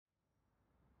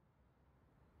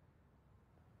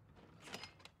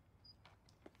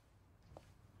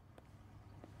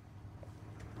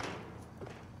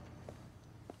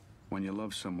When you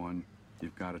love someone,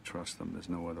 you've got to trust them. There's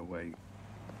no other way.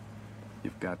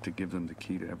 You've got to give them the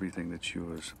key to everything that's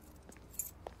yours.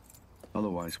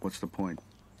 Otherwise, what's the point?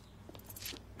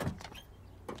 And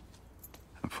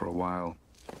for a while,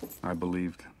 I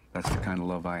believed that's the kind of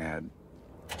love I had.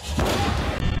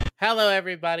 Hello,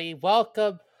 everybody.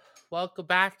 Welcome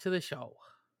back to the show.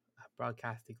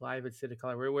 Broadcasting live at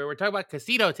Cinecolor. We're talking about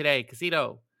Casino today.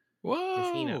 Casino.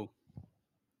 Whoa.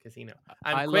 Casino.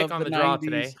 I I'm quick love on the the draw 90s.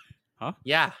 today. Huh?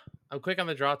 Yeah, I'm quick on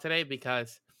the draw today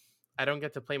because I don't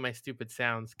get to play my stupid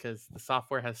sounds because the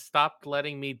software has stopped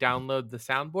letting me download the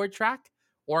soundboard track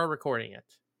or recording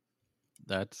it.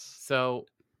 That's So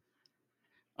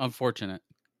unfortunate.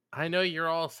 I know you're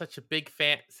all such big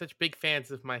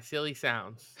fans of my silly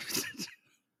sounds.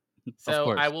 So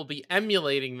course. I will be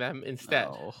emulating them instead.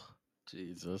 Oh,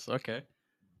 Jesus. Okay.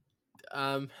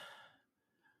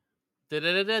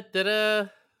 Da-da-da-da-da-da.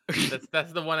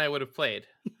 That's the one I would have played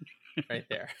right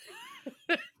there.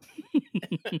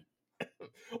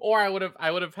 Or I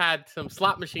would have had some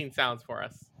slot machine sounds for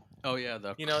us. Oh yeah,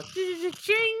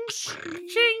 ching,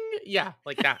 ching. Yeah,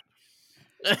 like that.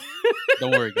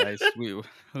 Don't worry, guys. We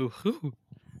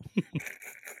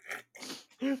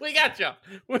got you.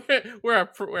 We're a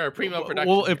primo production.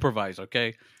 We'll here. improvise,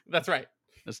 okay? That's right.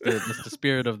 That's the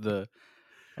spirit of the.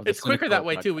 It's quicker that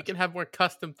way podcast. too. We can have more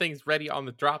custom things ready on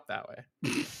the drop that way.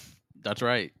 That's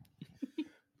right.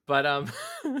 But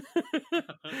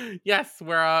yes,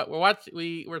 we're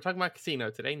talking about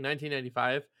Casino today,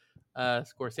 1995,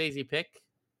 Scorsese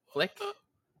flick.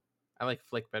 I like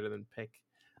flick better than pick.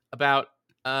 About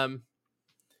a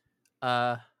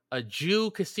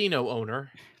Jew casino owner.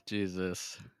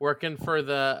 Jesus. Working for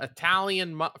the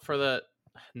Italian I'm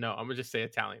gonna just say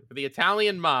Italian for the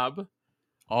Italian mob.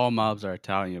 All mobs are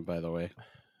Italian, by the way.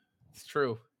 It's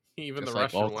true. Even Just the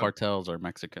like Russian all one. cartels are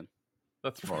Mexican.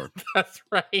 That's right. That's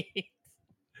right.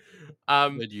 The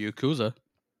Yakuza,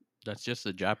 that's just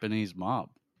a Japanese mob.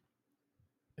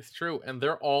 It's true, and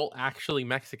they're all actually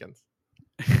Mexicans.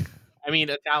 I mean,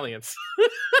 Italians.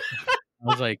 I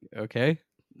was like, okay,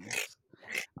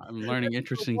 I'm learning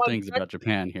interesting things about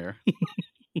Japan here.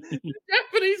 The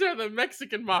Japanese are the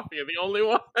Mexican mafia, the only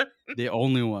one. The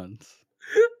only ones.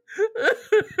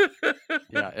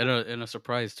 Yeah, in a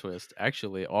surprise twist,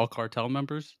 actually, all cartel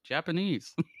members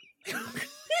Japanese.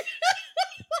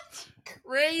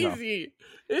 Crazy.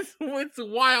 No. It's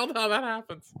wild how that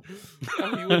happens.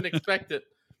 You wouldn't expect it.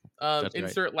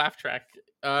 Insert right. Laugh track.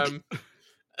 I'm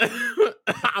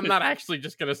not actually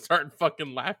just gonna start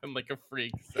fucking laughing like a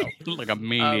freak. So like a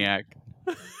maniac.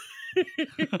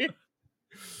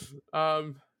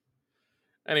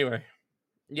 Anyway,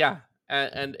 yeah,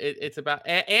 and it's about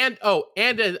it's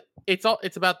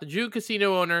about the Jew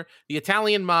casino owner, the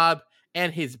Italian mob,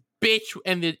 and his bitch,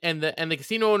 and the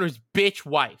casino owner's bitch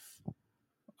wife.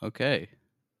 Okay.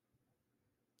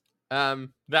 That's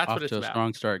off what it's to about. A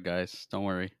strong start, guys. Don't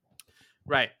worry.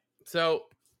 Right. So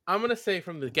I'm gonna say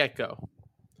from the get-go,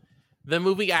 the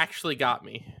movie actually got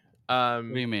me.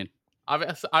 What do you mean?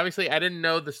 Obviously, I didn't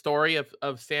know the story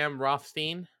of Sam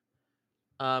Rothstein,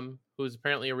 who's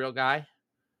apparently a real guy.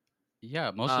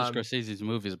 Yeah, most of Scorsese's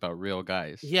movies about real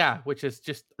guys. Yeah, which is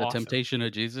just The awesome. Temptation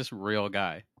of Jesus, real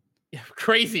guy. Yeah,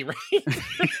 crazy, right?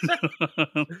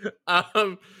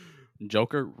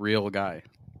 Joker, real guy.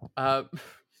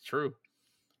 True.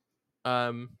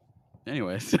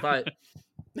 Anyways, but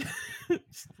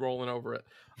just rolling over it.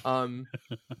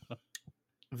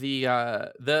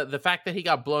 The fact that he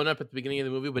got blown up at the beginning of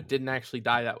the movie but didn't actually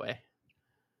die that way.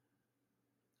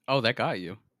 Oh, that got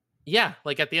you. Yeah,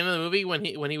 like at the end of the movie when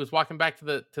he was walking back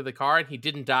to the car and he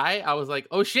didn't die, I was like,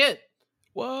 "Oh shit.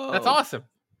 Whoa. That's awesome.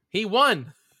 He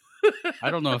won." I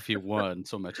don't know if he won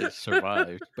so much as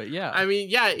survived, but yeah. I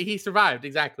mean, yeah, he survived,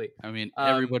 exactly. I mean,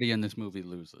 everybody in this movie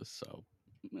loses, so.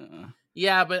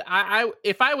 Yeah, but I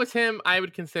if I was him, I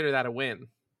would consider that a win.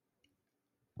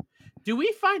 Do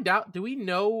we find out? Do we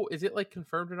know? Is it like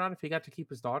confirmed or not if he got to keep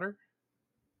his daughter?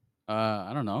 I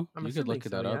don't know. You could look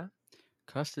that up. Yeah?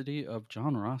 Custody of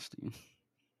John Rothstein.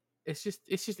 It's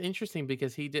just interesting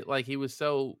because he was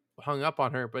so hung up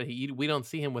on her, but we don't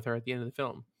see him with her at the end of the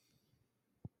film.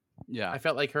 Yeah, I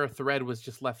felt like her thread was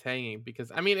just left hanging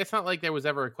because I mean it's not like there was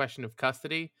ever a question of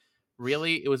custody.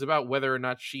 Really, it was about whether or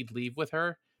not she'd leave with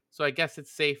her. So I guess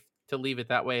it's safe to leave it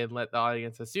that way and let the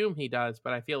audience assume he does.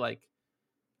 But I feel like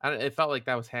it felt like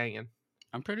that was hanging.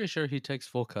 I'm pretty sure he takes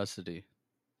full custody.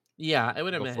 Yeah, I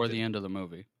would imagine before the end of the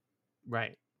movie.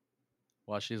 Right.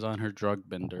 While she's on her drug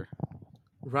bender.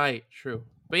 Right. True.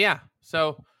 But yeah.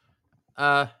 So,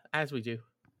 as we do,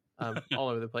 all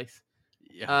over the place.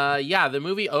 Yeah. The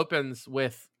movie opens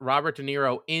with Robert De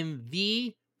Niro in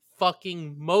the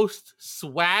fucking most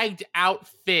swagged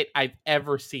outfit I've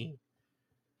ever seen.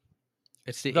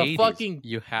 It's the The 80s. fucking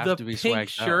You have the to be pink swagged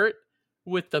shirt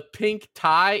with the pink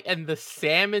tie and the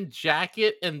salmon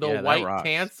jacket and the Yeah, that white rocks.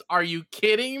 pants. Are you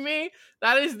kidding me?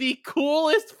 That is the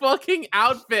coolest fucking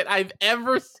outfit I've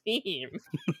ever seen.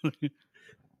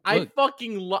 I Look.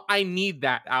 fucking I need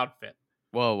that outfit.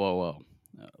 Whoa.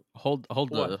 Hold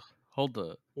What?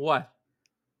 the. What?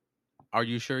 Are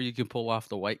you sure you can pull off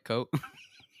the white coat?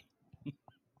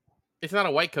 It's not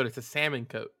a white coat, it's a salmon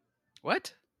coat.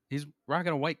 What? He's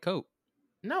rocking a white coat.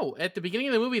 No, at the beginning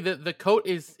of the movie, the coat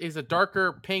is a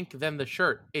darker pink than the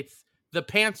shirt. It's the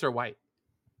pants are white.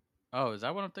 Oh, is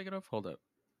that what I'm thinking of? Hold up.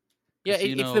 Yeah,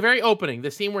 it's the very opening,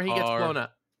 the scene where he gets blown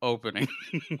up. Opening.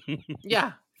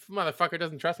 Yeah, motherfucker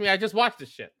doesn't trust me. I just watched this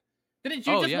shit. Didn't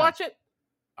you just watch it?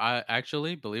 I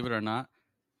actually, believe it or not,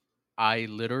 I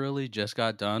literally just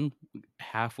got done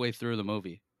halfway through the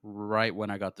movie, right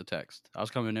when I got the text. I was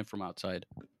coming in from outside.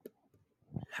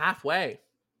 Halfway.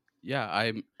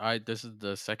 Yeah, I this is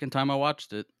the second time I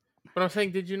watched it. But I'm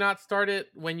saying, did you not start it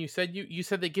when you said you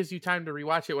said that gives you time to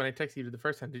rewatch it when I texted you the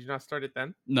first time? Did you not start it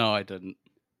then? No, I didn't.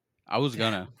 I was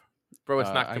gonna. Bro,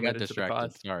 it's not I committed got distracted. to the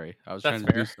cause. Sorry, I was That's trying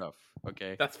to fair. do stuff.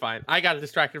 Okay, that's fine. I got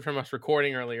distracted from us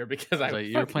recording earlier because I was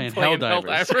you were playing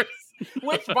Helldivers.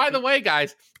 Which, by the way,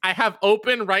 guys, I have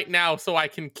open right now so I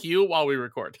can queue while we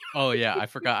record. Oh yeah, I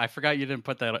forgot you didn't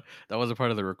put that. That wasn't part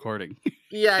of the recording.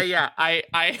 Yeah.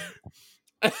 I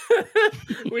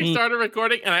we started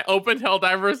recording and I opened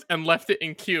Helldivers and left it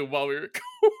in queue while we record.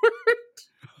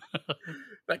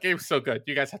 That game's so good.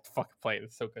 You guys have to fucking play it.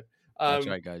 It's so good. That's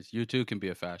right, guys. You too can be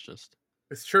a fascist.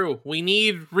 It's true. We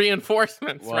need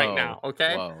reinforcements right now.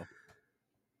 Okay.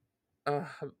 Whoa.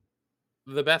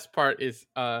 The best part is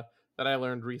that I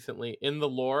learned recently in the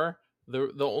lore.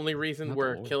 The only reason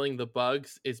we're killing the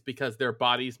bugs is because their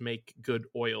bodies make good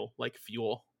oil, like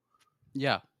fuel.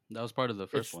 Yeah, that was part of the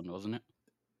first one, wasn't it?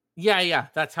 Yeah.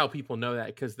 That's how people know that,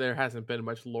 because there hasn't been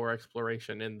much lore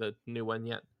exploration in the new one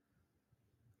yet.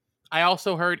 I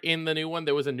also heard in the new one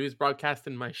there was a news broadcast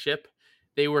in my ship.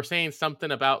 They were saying something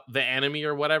about the enemy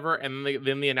or whatever, and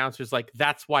then the announcer's like,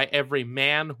 "That's why every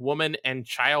man, woman, and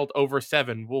child over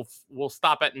 7 will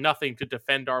stop at nothing to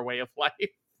defend our way of life."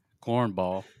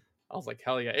 Cornball. I was like,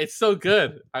 "Hell yeah, it's so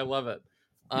good! I love it."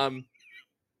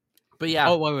 But yeah.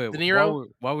 Oh wait. De Niro.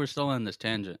 While we're still on this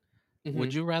tangent,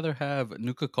 would you rather have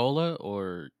Nuka-Cola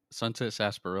or Sunset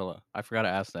Sarsaparilla? I forgot to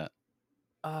ask that.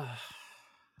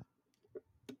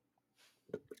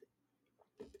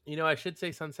 I should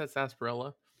say Sunset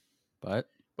Sarsaparilla, but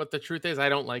the truth is I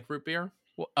don't like root beer.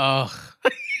 Ugh.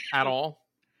 At all.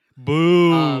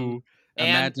 Boo.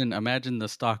 Imagine the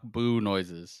stock boo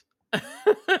noises.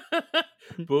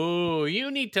 Boo,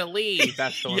 you need to leave.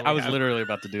 That's the one. I was literally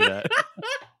about to do that.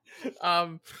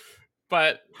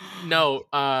 But no,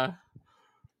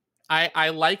 I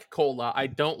like cola. I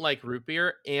don't like root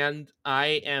beer, and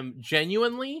I am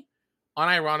genuinely,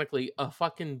 unironically, a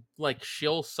fucking like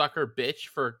shill sucker bitch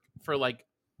for like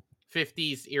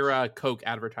 50s era Coke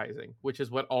advertising, which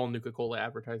is what all Nuka-Cola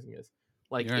advertising is.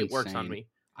 Like, You're it works insane. on me.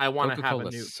 I want to have a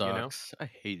nuke, sucks. I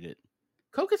hate it.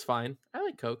 Coke is fine. I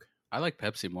like Coke. I like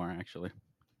Pepsi more, actually.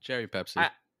 Cherry Pepsi.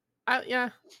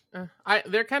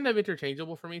 They're kind of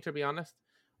interchangeable for me, to be honest.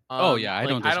 I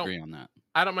don't disagree on that.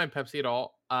 I don't mind Pepsi at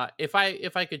all. If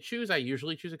I could choose, I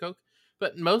usually choose a Coke,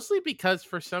 but mostly because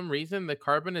for some reason the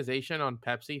carbonization on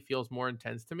Pepsi feels more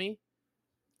intense to me.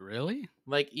 Really?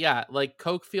 Like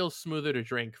Coke feels smoother to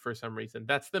drink for some reason.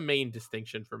 That's the main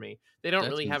distinction for me. They don't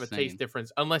really have a taste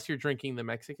difference unless you're drinking the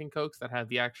Mexican Cokes that have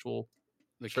the actual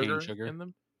cane sugar in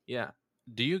them. Yeah.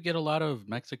 Do you get a lot of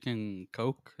Mexican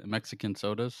Coke, Mexican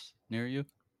sodas near you?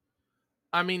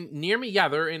 I mean, near me, yeah,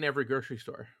 they're in every grocery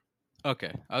store.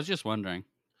 Okay, I was just wondering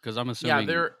because I'm assuming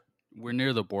we're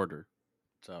near the border,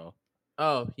 so.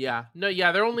 Oh yeah, no,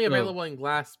 yeah, they're only available in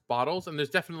glass bottles, and there's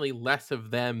definitely less of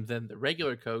them than the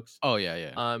regular Cokes. Oh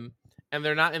yeah. And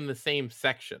they're not in the same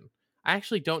section. I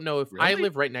actually don't know if I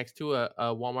live right next to a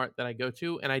Walmart that I go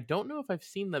to, and I don't know if I've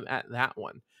seen them at that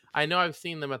one. I know I've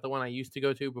seen them at the one I used to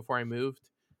go to before I moved.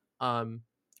 And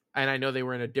I know they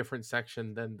were in a different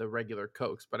section than the regular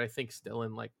Cokes, but I think still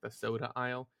in like the soda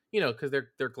aisle, because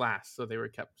they're glass, so they were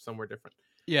kept somewhere different.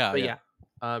 Yeah.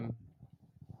 But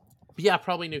yeah,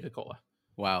 probably Nuka-Cola.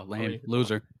 Wow, lame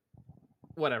loser.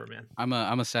 Whatever, man. I'm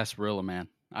a sarsaparilla man.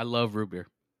 I love root beer,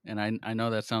 and I know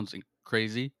that sounds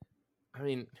crazy. I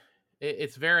mean,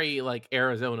 it's very like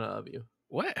Arizona of you.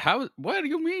 What? How? What do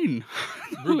you mean?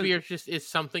 Root beer just is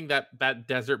something that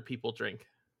desert people drink.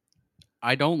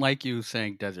 I don't like you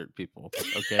saying desert people.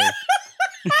 Okay,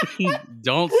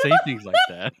 don't say things like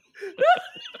that.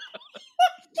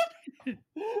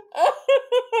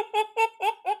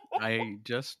 I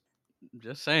just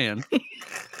saying.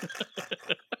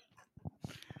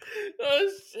 Oh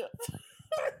shit.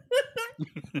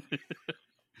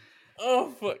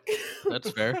 Oh fuck. That's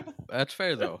fair. That's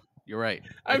fair though. You're right.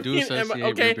 I I do mean, associate root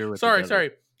okay. beer with Sorry, together.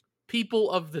 sorry.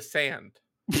 People of the Sand.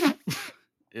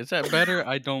 Is that better?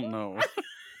 I don't know.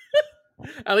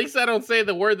 At least I don't say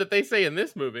the word that they say in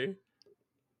this movie.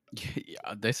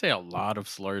 Yeah, they say a lot of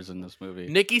slurs in this movie.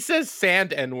 Nikki says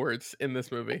sand N-words in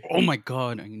this movie. Oh my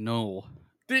god, I know.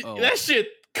 Oh. That shit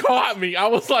caught me. I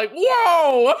was like,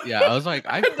 whoa! Yeah, I was like,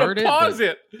 I've had to heard it, pause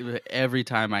but it. every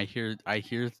time I hear,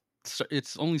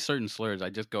 it's only certain slurs. I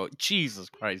just go, Jesus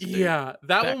Christ, dude. Yeah,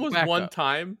 that Back- one was back one up.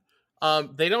 time.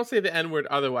 They don't say the N-word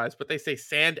otherwise, but they say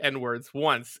sand N-words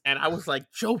once, and I was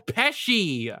like, Joe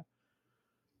Pesci,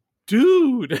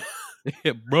 dude.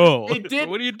 Bro, It did.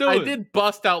 what are you doing? I did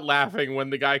bust out laughing when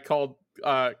the guy called De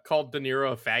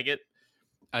Niro a faggot.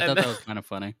 I thought that was kind of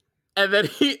funny. And then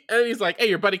he's like, "Hey,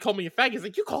 your buddy called me a faggot." He's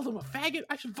like, "You called him a faggot?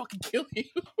 I should fucking kill you."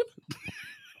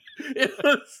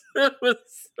 it was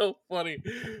so funny.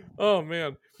 Oh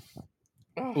man.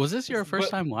 Oh, Was this your first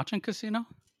time watching Casino?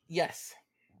 Yes.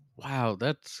 Wow,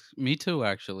 that's me too.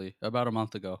 Actually, about a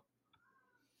month ago.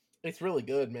 It's really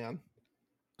good, man.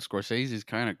 Scorsese's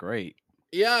kind of great.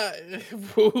 Yeah,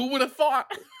 who would have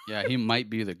thought? Yeah, he might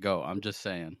be the GOAT. I'm just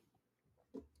saying.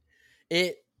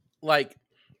 It like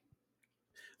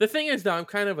the thing is though, I'm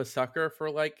kind of a sucker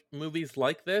for like movies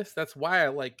like this. That's why I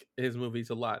like his movies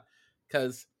a lot,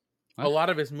 because a lot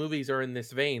of his movies are in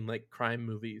this vein, like crime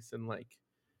movies and like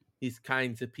these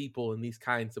kinds of people in these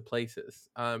kinds of places.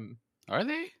 Are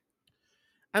they?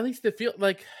 At least it feels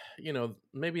like,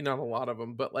 maybe not a lot of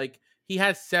them, but like he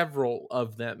has several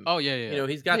of them. Oh yeah.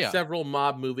 He's got Yeah. several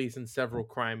mob movies and several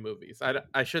crime movies.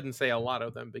 I shouldn't say a lot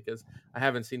of them because I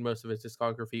haven't seen most of his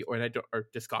discography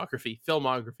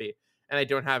filmography, and I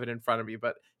don't have it in front of me.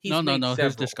 But he's No. several.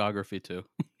 His discography too.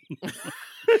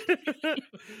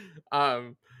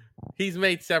 He's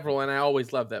made several, and I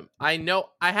always love them. I don't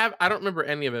remember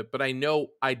any of it, but I know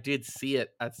I did see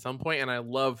it at some point, and I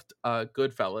loved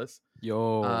Goodfellas.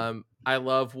 Yo. I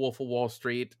love Wolf of Wall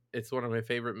Street. It's one of my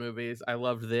favorite movies. I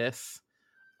loved this.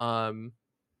 It's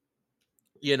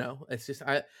just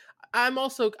I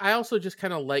also just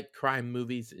kind of like crime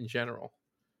movies in general.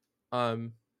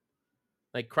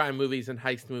 Like crime movies and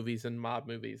heist movies and mob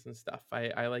movies and stuff.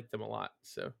 I like them a lot.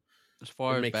 So As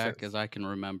far makes back sense. as I can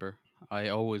remember, I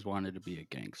always wanted to be a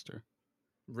gangster.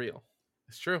 Real.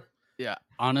 It's true. Yeah,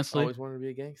 honestly, Always wanted to be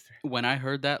a gangster. when I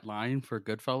heard that line for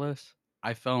Goodfellas,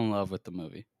 I fell in love with the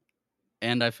movie.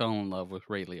 And I fell in love with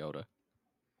Ray Liotta.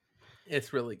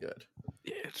 It's really good.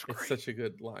 Yeah, it's great. It's such a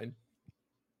good line.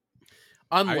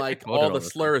 Unlike quote it all all the the time.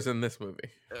 slurs in this movie.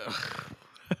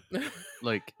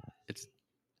 Like, it's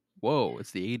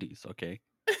the 80s, okay?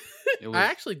 It was, I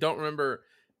actually don't remember,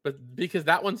 but because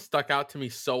that one stuck out to me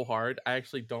so hard, I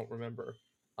actually don't remember.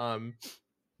 Is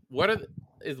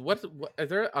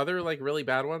there other like really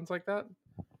bad ones like that?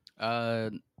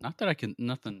 not that I can,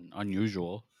 nothing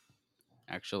unusual,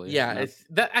 actually. Yeah, Not- it's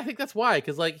that. I think that's why,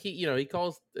 because like he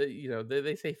calls,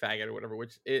 they say faggot or whatever,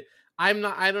 which I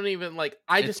don't even like.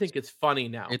 I just think it's funny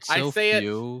now. It's I so say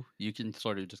few, you can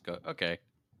sort of just go, okay.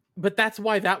 But that's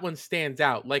why that one stands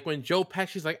out. Like when Joe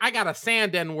Pesci's like, I got a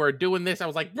sand N-word doing this. I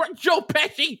was like, Joe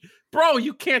Pesci, bro,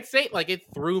 you can't say it. Like it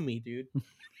threw me, dude.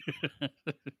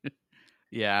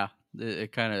 Yeah,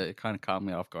 it kind of caught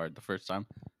me off guard the first time.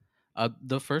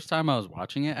 The first time I was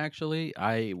watching it, actually,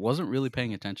 I wasn't really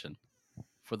paying attention.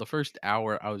 For the first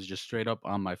hour, I was just straight up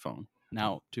on my phone.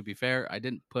 Now, to be fair, I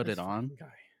didn't put it on.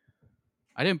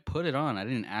 I didn't put it on. I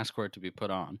didn't ask for it to be put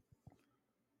on.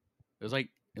 It was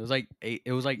like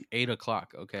 8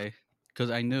 o'clock, okay? Because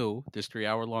I knew this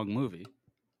 3-hour long movie,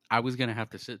 I was gonna have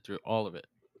to sit through all of it.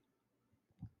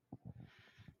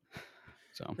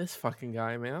 So This fucking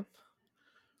guy, man.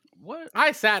 what?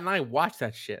 I sat and I watched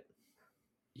that shit.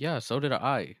 Yeah, so did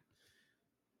I.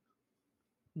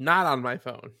 Not on my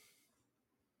phone.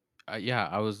 Yeah,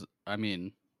 I was. I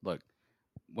mean, look,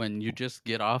 when you just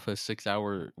get off a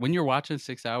 6-hour, when you're watching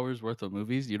 6 hours worth of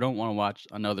movies, you don't want to watch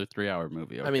another 3-hour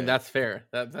movie. Okay? I mean, that's fair.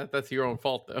 That's your own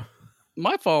fault, though.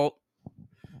 My fault.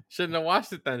 Shouldn't have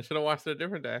watched it then. Should have watched it a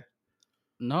different day.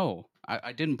 No,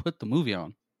 I didn't put the movie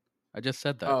on. I just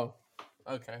said that. Oh,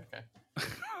 okay.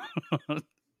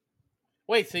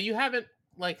 Wait, so you haven't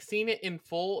like seen it in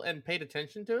full and paid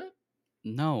attention to it?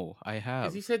 No, I have.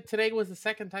 Because you said today was the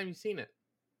second time you've seen it.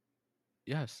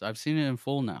 Yes, I've seen it in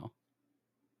full now.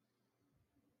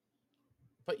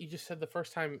 But you just said the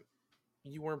first time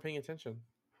you weren't paying attention.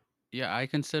 Yeah, I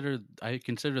consider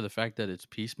the fact that it's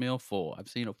piecemeal full. I've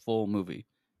seen a full movie.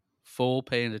 full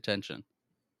paying attention.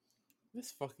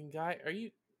 This fucking guy,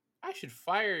 I should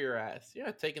fire your ass. You're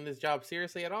not taking this job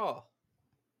seriously at all.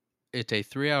 It's a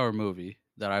 3-hour movie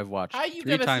that I've watched How are you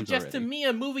 3 gonna times suggest to already. me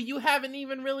a movie you haven't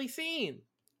even really seen?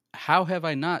 How have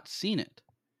I not seen it?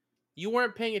 You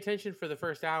weren't paying attention for the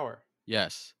first hour.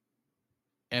 Yes.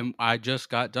 And I just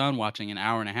got done watching an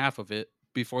hour and a half of it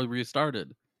before we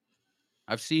started.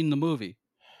 I've seen the movie.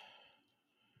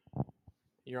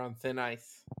 You're on thin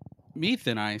ice. Me,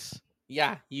 Thin Ice.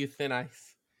 Yeah, you thin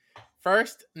ice.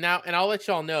 First, now, and I'll let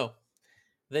y'all know,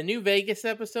 the New Vegas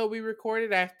episode we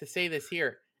recorded, I have to say this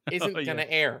here, isn't Oh, gonna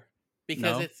yeah. air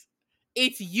because No?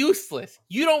 it's useless.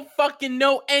 You don't fucking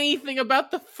know anything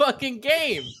about the fucking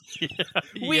game.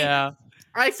 Yeah.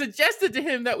 I suggested to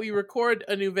him that we record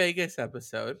a New Vegas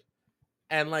episode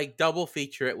and like double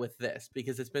feature it with this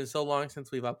because it's been so long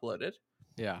since we've uploaded.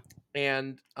 Yeah.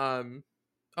 And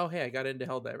oh hey, I got into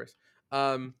Helldivers.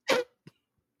 I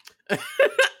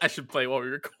should play while we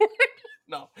record.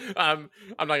 No, I'm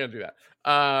not gonna do that.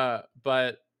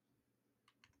 But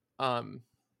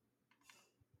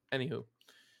anywho,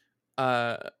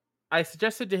 I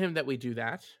suggested to him that we do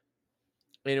that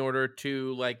in order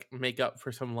to like make up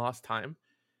for some lost time,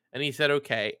 and he said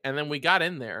okay. And then we got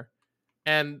in there,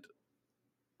 and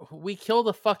we killed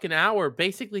a fucking hour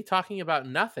basically talking about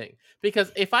nothing.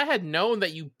 Because if I had known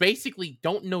that you basically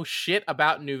don't know shit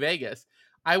about New Vegas,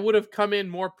 I would have come in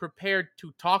more prepared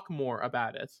to talk more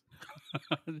about it.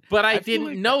 But I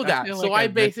didn't know that. So I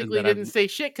basically didn't say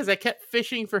shit because I kept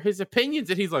fishing for his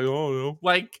opinions and he's like, oh no.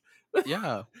 Like,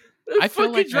 yeah. it's I feel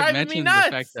fucking like I driving me mentioned the nuts.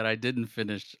 fact that I didn't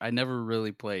finish. I never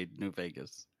really played New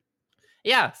Vegas.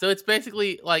 Yeah, so it's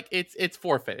basically like it's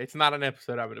forfeit. It's not an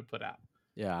episode I'm gonna put out.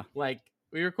 Yeah. Like,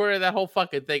 we recorded that whole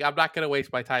fucking thing. I'm not gonna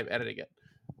waste my time editing it.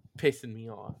 Pissing me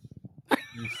off.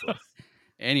 Useless.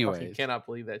 Anyways. Fucking cannot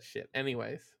believe that shit.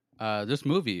 Anyways. This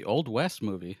movie, Old West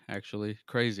movie, actually.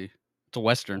 Crazy. It's a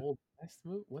Western. Old West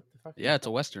movie? What the fuck? Yeah, it's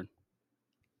a Western.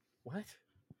 What?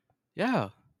 Yeah.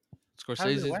 How's it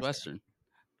Scorsese's Western? Western.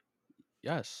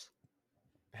 Yes.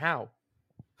 How?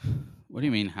 What do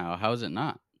you mean how? How is it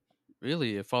not?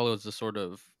 Really, it follows the sort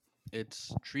of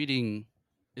it's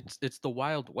the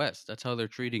Wild West. That's how they're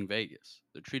treating Vegas.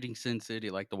 They're treating Sin City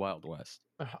like the Wild West.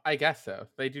 I guess so.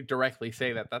 They do directly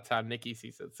say that. That's how Nikki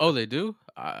sees it. So. Oh, they do?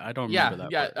 I don't remember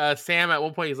that. Yeah. Part. Sam at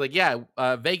one point he's like, "Yeah,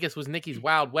 Vegas was Nikki's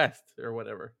Wild West or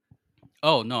whatever."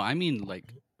 Oh no, I mean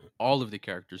like all of the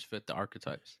characters fit the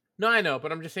archetypes. No, I know,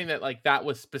 but I'm just saying that like that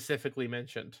was specifically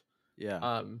mentioned.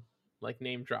 Yeah. Like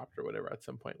name dropped or whatever at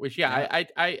some point. Which I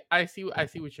see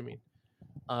what you mean.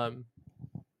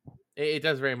 It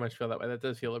does very much feel that way. That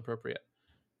does feel appropriate.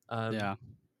 Yeah.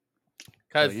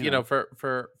 Because, So, you know,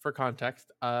 for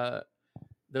context,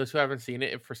 those who haven't seen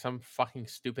it, if for some fucking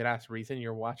stupid ass reason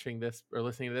you're watching this or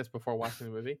listening to this before watching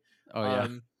the movie, Oh yeah.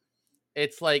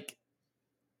 It's like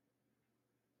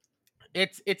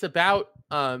it's about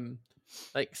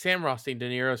like Sam Rothstein, De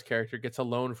Niro's character, gets a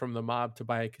loan from the mob to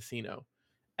buy a casino.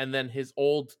 And then his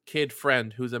old kid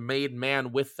friend, who's a made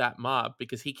man with that mob,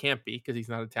 because he can't be, because he's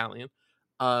not Italian,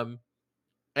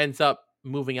 ends up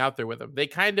moving out there with him. They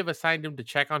kind of assigned him to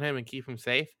check on him and keep him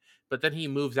safe, but then he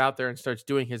moves out there and starts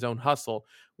doing his own hustle,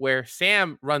 where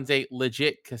Sam runs a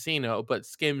legit casino, but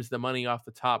skims the money off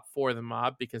the top for the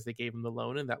mob because they gave him the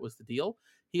loan and that was the deal.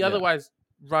 He otherwise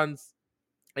runs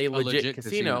a legit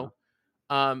casino.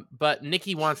 But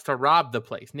Nikki wants to rob the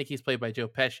place. Nikki's played by Joe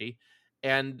Pesci,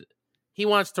 and he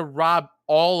wants to rob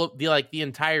all of the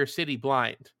entire city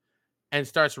blind, and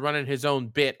starts running his own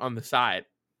bit on the side.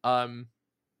 And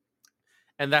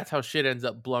that's how shit ends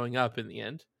up blowing up in the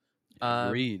end.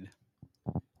 Agreed.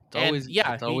 He treats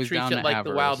it like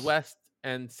the Wild West,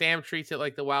 and Sam treats it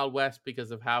like the Wild West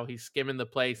because of how he's skimming the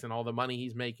place and all the money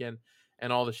he's making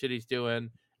and all the shit he's doing.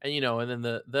 And, you know, and then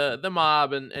the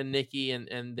mob and Nikki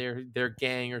and their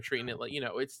gang are treating it like, you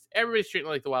know, everybody's treating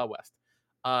it like the Wild West.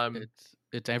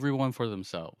 It's everyone for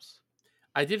themselves.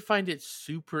 I did find it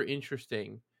super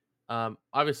interesting.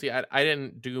 Obviously, I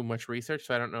didn't do much research,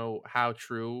 so I don't know how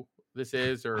true this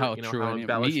is or how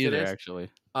embellished it is.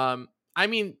 Actually, I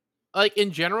mean, like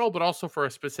in general, but also for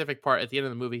a specific part at the end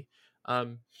of the movie,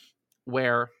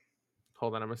 where,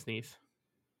 hold on, I'm gonna sneeze.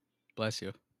 Bless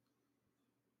you.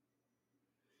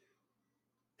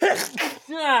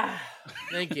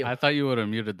 Thank you. I thought you would have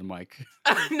muted the mic.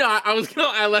 No,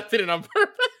 I left it in on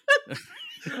purpose.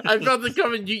 I felt it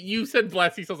coming. You said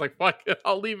bless you, so I was like, fuck it,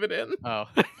 I'll leave it in. Oh.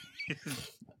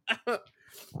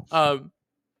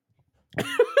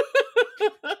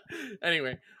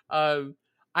 Anyway, I'm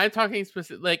talking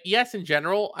specific. Like, yes, in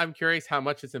general, I'm curious how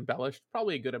much is embellished.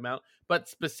 Probably a good amount, but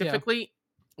specifically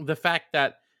the fact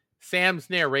that Sam's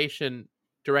narration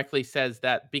directly says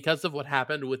that because of what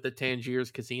happened with the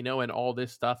Tangiers casino and all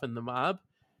this stuff and the mob,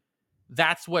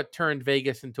 that's what turned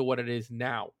Vegas into what it is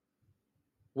now.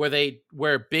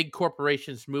 Where big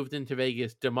corporations moved into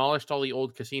Vegas, demolished all the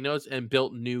old casinos, and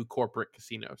built new corporate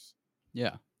casinos.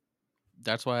 Yeah.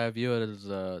 That's why I view it as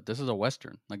this is a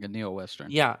Western, like a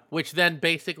neo-Western. Yeah, which then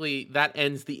basically that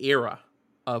ends the era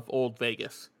of old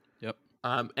Vegas. Yep.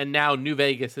 And now New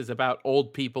Vegas is about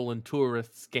old people and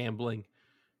tourists gambling,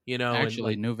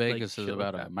 Actually, and New Vegas is shit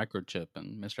about like a microchip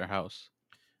and Mr. House.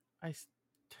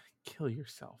 Kill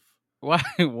yourself. Why?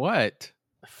 What?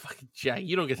 Fucking Jack,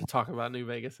 you don't get to talk about New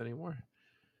Vegas anymore.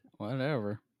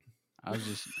 Whatever.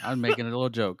 I'm making a little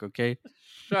joke, okay?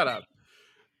 Shut up.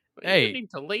 Hey. You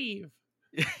need to leave.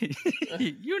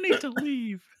 You need to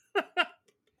leave.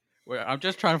 Well, I'm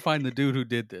just trying to find the dude who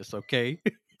did this, okay?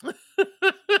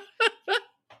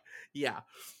 Yeah.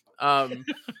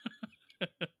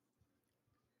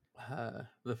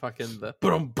 The fucking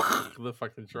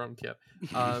drum kit.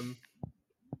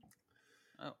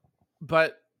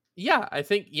 But yeah, I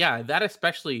think that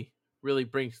especially really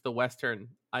brings the Western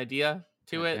idea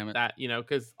to it. That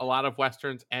because a lot of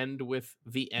Westerns end with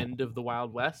the end of the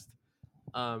Wild West,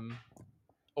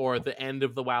 or the end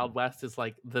of the Wild West is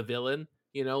like the villain,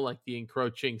 like the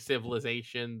encroaching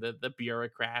civilization, the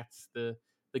bureaucrats, the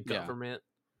government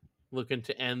looking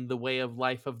to end the way of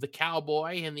life of the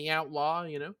cowboy and the outlaw.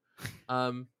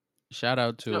 Shout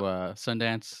out to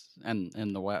Sundance and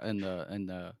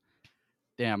the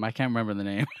damn, I can't remember the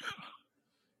name.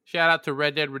 Shout out to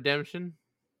Red Dead Redemption.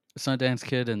 Sundance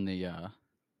Kid and the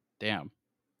damn.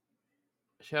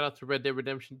 Shout out to Red Dead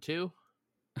Redemption 2.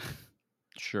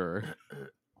 Sure.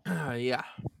 Yeah.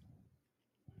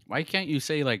 Why can't you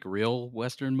say like real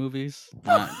Western movies,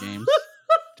 not games?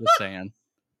 Just saying.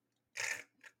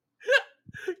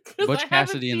 Butch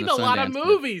Cassidy and the Sundance Kid. A lot of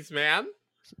movies, man.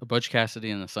 Butch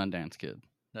Cassidy and the Sundance Kid.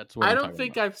 That's what I don't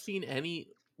think I've seen any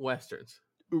Westerns.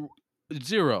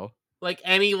 Zero. Like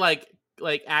any like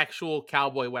actual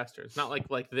cowboy Westerns. Not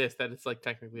like this, that it's like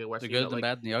technically a Western. The Good, the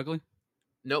Bad, and the Ugly?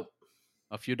 Nope.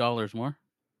 A Few Dollars More?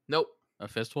 Nope. A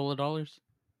Fistful of Dollars?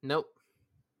 Nope.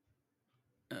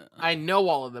 I know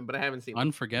all of them, but I haven't seen them.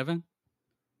 Unforgiven?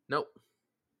 Nope.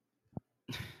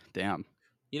 Damn.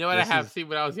 You know what I have seen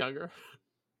when I was younger?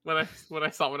 When I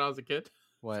saw when I was a kid?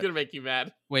 What? It's gonna make you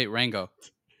mad. Wait, Rango.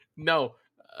 No.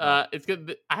 It's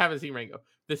good. I haven't seen Rango.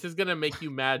 This is gonna make you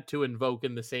mad to invoke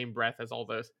in the same breath as all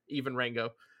those, even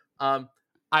Rango.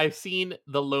 I've seen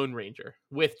The Lone Ranger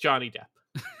with Johnny Depp.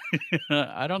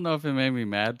 I don't know if it made me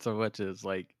mad so much as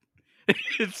like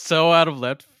it's so out of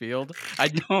left field. I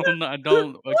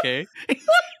don't. Okay.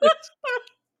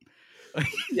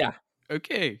 Yeah.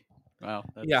 Okay. Wow.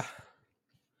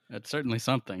 That's certainly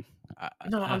something.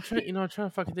 I'm trying to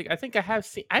fucking think. I think I've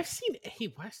seen a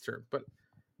Western, but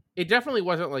it definitely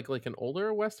wasn't like an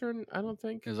older Western. I don't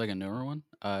think it was like a newer one.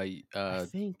 I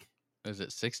think is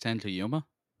it 610 to Yuma?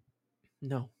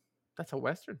 No, that's a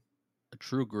Western. A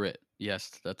True Grit. Yes,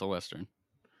 that's a Western.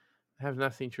 I have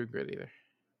not seen True Grit either.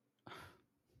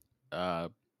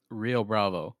 Rio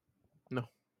Bravo. No.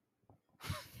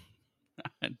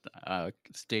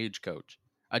 Stagecoach.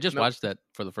 I just watched that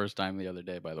for the first time the other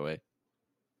day, by the way.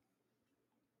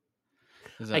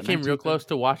 I came real close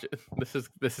to watch it. This is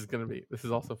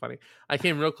also funny. I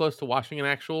came real close to watching an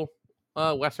actual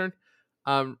Western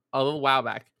a little while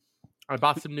back. I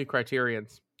bought some new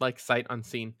Criterions, like sight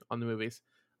unseen on the movies.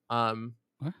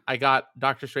 What? I got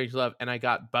Doctor Strangelove and I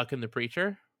got Buck and the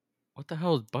Preacher. What the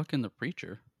hell is Buck and the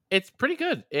Preacher? It's pretty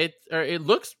good. It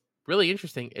looks really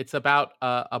interesting. It's about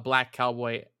a black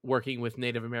cowboy working with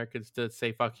Native Americans to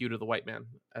say "fuck you" to the white man,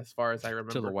 as far as I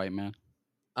remember. To the white man.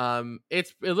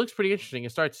 It looks pretty interesting.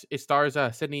 It stars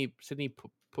Sidney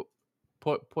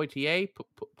Poitier.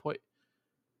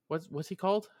 What's he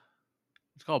called?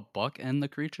 It's called Buck and the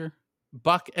Creature.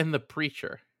 Buck and the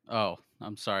Preacher. Oh,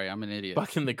 I'm sorry, I'm an idiot.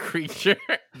 Buck and the Creature.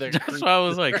 That's why I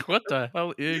was like, what the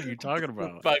hell are you talking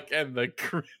about? Buck and the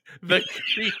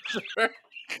Creature.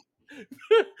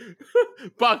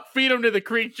 Buck, feed him to the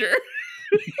creature.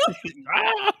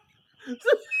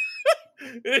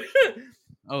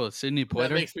 Oh, Sidney Poitier?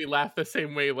 That makes me laugh the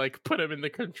same way, like, put him in the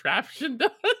contraption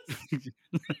does.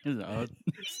 No.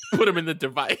 Put him in the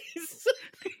device.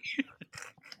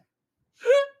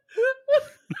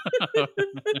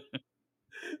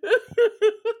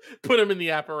 Put him in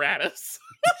the apparatus.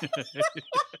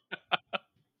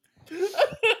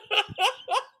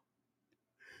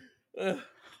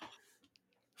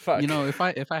 Fuck. You know, if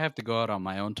I have to go out on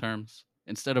my own terms,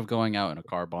 instead of going out in a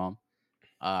car bomb,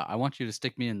 I want you to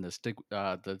stick me in the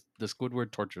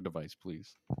Squidward torture device,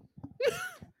 please.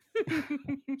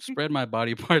 Spread my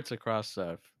body parts across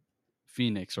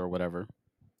Phoenix or whatever.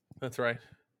 That's right.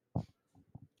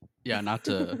 Yeah, not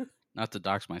to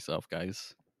dox myself,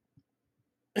 guys.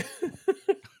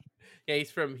 Yeah,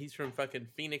 he's from fucking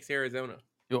Phoenix, Arizona.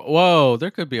 Whoa,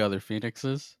 there could be other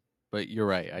Phoenixes, but you're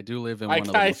right. I do live in one of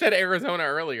the I most... said Arizona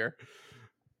earlier.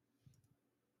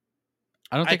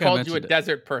 I don't I think I called you a mentioned it.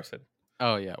 desert person.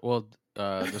 Oh yeah, well,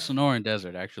 the Sonoran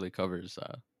Desert actually covers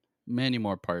many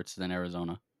more parts than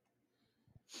Arizona.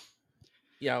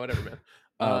 Yeah, whatever, man.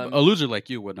 A loser like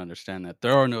you wouldn't understand that.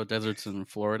 There are no deserts in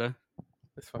Florida.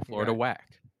 This fucking Florida guy.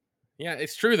 whack. Yeah,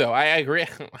 it's true though. I agree.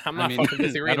 I'm not fucking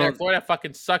disagreeing there. Florida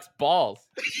fucking sucks balls.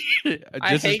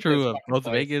 This is true of both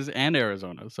place. Vegas and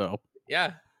Arizona. So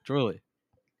yeah, truly,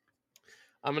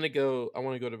 I want to go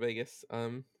to Vegas.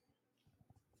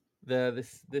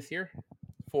 This year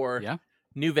for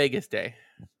New Vegas Day.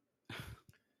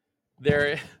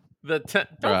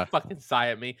 Don't fucking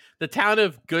sigh at me. The town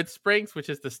of Good Springs, which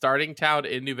is the starting town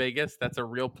in New Vegas, that's a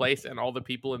real place, and all the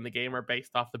people in the game are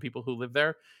based off the people who live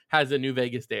there, has a New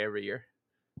Vegas Day every year.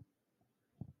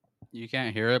 You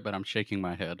can't hear it, but I'm shaking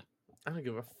my head. I don't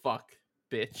give a fuck,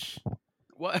 bitch.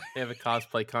 What? They have a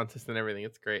cosplay contest and everything.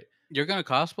 It's great. You're gonna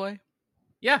cosplay?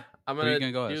 Yeah, I'm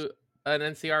gonna go do an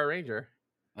NCR Ranger.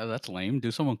 Oh, that's lame. Do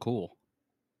someone cool,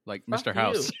 like Fuck Mr.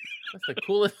 House. That's the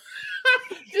coolest.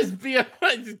 just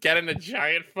get in a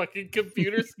giant fucking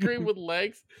computer screen with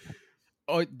legs.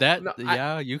 Oh,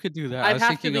 you could do that. I'd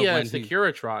have to be a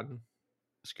Securitron.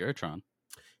 Securitron.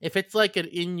 If it's like an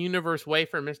in-universe way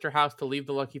for Mr. House to leave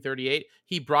the Lucky 38,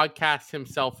 he broadcasts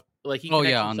himself like he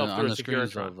connects himself through a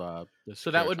Securitron.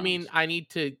 So that would mean I need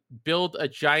to build a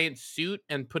giant suit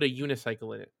and put a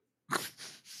unicycle in it.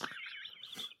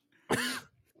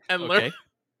 And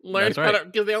learn how to,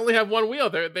 because they only have one wheel.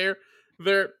 They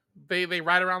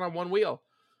ride around on one wheel.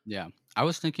 Yeah, I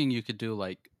was thinking you could do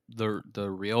like the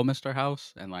real Mr.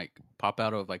 House and like pop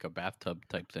out of like a bathtub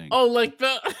type thing. Oh, like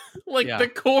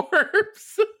the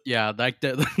corpse. Yeah, like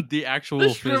the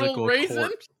actual physical raisin?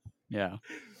 corpse. Yeah,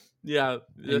 yeah.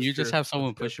 And you just have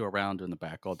someone push you around in the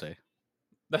back all day.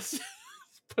 That's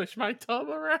push my tub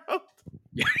around.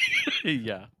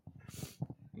 Yeah.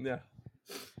 Yeah.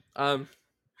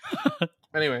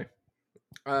 Anyway,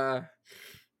 I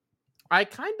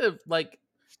kind of like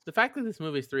the fact that this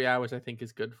movie is 3 hours. I think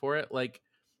is good for it. Like,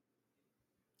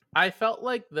 I felt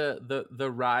like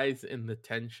the rise in the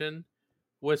tension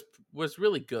was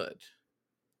really good.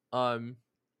 I'm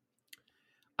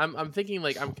thinking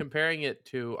like I'm comparing it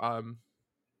to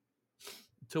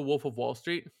Wolf of Wall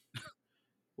Street,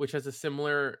 which has a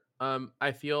similar.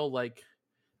 I feel like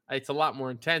it's a lot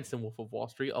more intense than Wolf of Wall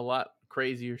Street. A lot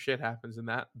crazier shit happens in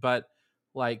that, but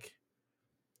like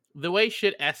the way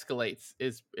shit escalates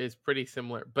is pretty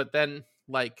similar. But then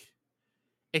like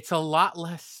it's a lot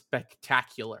less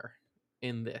spectacular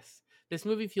in this. This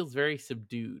movie feels very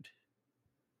subdued.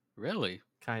 Really?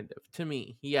 Kind of to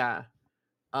me, yeah.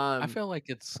 I feel like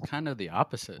it's kind of the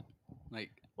opposite.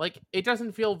 Like it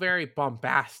doesn't feel very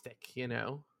bombastic, you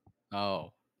know.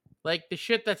 Oh, like the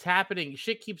shit that's happening,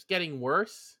 shit keeps getting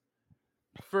worse.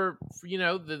 For you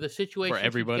know the situation for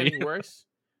everybody keeps getting worse.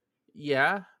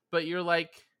 Yeah, but you're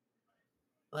like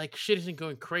shit isn't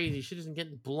going crazy. Shit isn't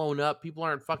getting blown up. People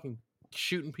aren't fucking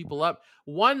shooting people up.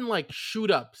 One like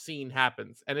shoot up scene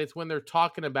happens, and it's when they're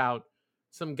talking about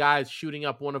some guys shooting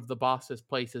up one of the boss's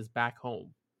places back home.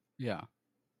 Yeah.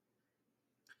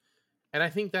 And I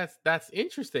think that's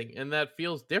interesting, and that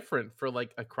feels different for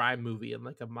like a crime movie and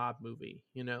like a mob movie,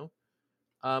 you know?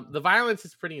 The violence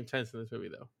is pretty intense in this movie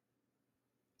though.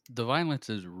 The violence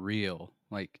is real.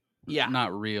 Like, yeah.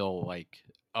 Not real like,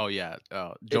 oh yeah,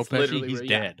 Joe Pesci, he's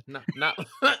dead. Yeah. No,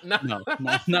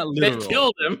 not literal. They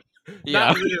killed him. Yeah.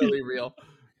 Not literally real,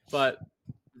 but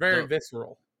very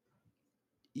visceral.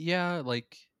 Yeah,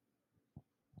 like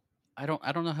I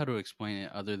don't know how to explain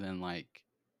it other than like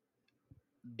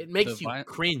it makes you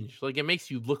cringe. Like it makes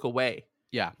you look away.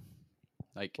 Yeah.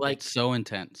 Like it's so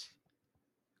intense.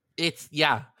 It's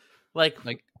like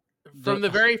from the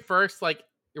very first like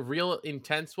real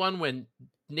intense one when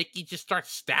Nikki just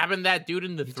starts stabbing that dude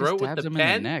in the throat with the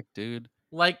pen. In the neck, dude.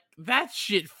 Like that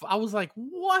shit. I was like,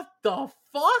 what the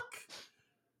fuck?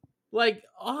 Like,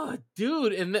 oh,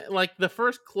 dude. And like the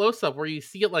first close up where you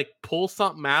see it like pull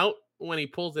something out when he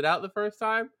pulls it out the first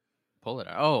time. Pull it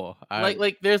out. Oh,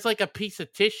 like there's like a piece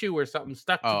of tissue or something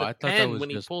stuck to the pen when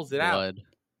he pulls it out.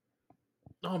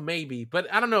 Oh, maybe,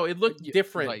 but I don't know. It looked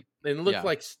different, and it looked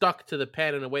like stuck to the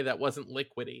pen in a way that wasn't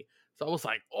liquidy. So I was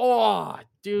like, "Oh,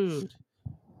 dude,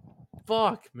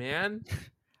 fuck, man."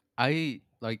 I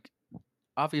like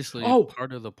obviously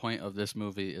part of the point of this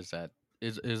movie is that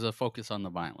is a focus on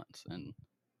the violence, and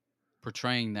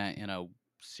portraying that in a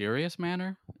serious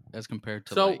manner as compared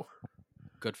to like So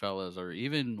Goodfellas or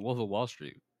even Wolf of Wall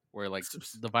Street, where like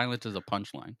the violence is a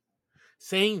punchline.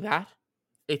 saying that,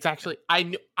 it's actually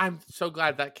I'm so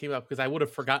glad that came up because I would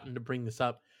have forgotten to bring this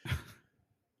up.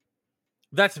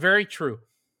 That's very true.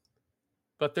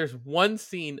 But there's one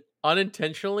scene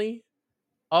unintentionally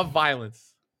of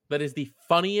violence that is the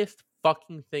funniest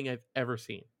fucking thing I've ever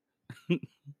seen.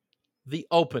 The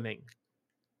opening.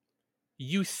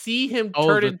 You see him Oh,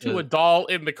 turn into a doll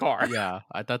in the car. Yeah,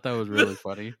 I thought that was really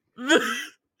funny.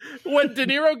 When De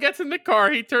Niro gets in the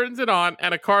car, he turns it on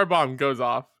and a car bomb goes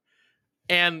off.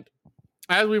 And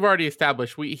as we've already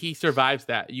established, he survives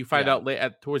that. You find out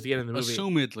towards the end of the movie.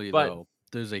 Assumedly, though,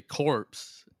 there's a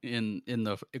corpse in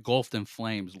the engulfed in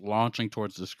flames launching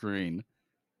towards the screen.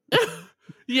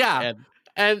 Yeah.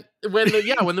 And when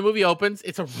the movie opens,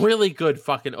 it's a really good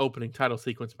fucking opening title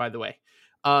sequence, by the way.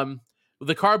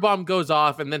 The car bomb goes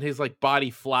off and then his like body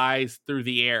flies through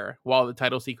the air while the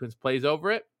title sequence plays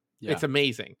over it. Yeah. It's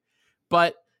amazing.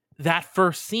 But that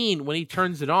first scene when he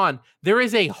turns it on, there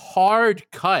is a hard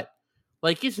cut.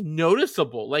 Like it's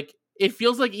noticeable. Like it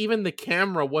feels like even the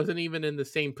camera wasn't even in the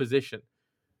same position.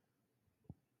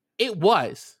 It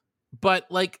was, but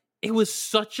like it was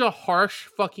such a harsh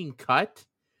fucking cut.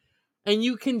 And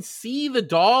you can see the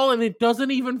doll and it doesn't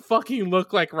even fucking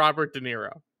look like Robert De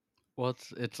Niro. Well,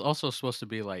 it's also supposed to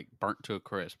be like burnt to a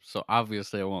crisp, so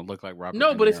obviously it won't look like Robert. No,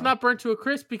 De Niro. But it's not burnt to a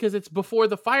crisp because it's before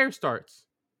the fire starts.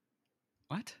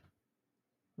 What?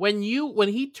 When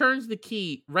he turns the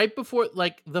key right before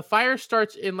like the fire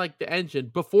starts in like the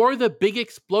engine, before the big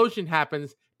explosion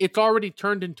happens, it's already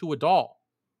turned into a doll.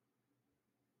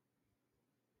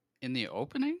 In the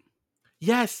opening?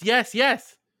 Yes.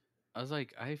 I was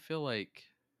like, I feel like.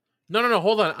 No.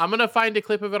 Hold on. I'm gonna find a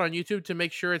clip of it on YouTube to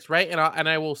make sure it's right, and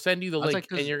I will send you the link,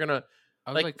 and you're gonna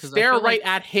stare right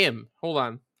at him. Hold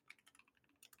on.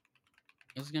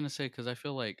 I was gonna say because I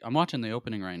feel like I'm watching the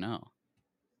opening right now.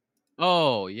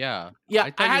 Oh yeah.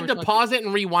 I had to pause it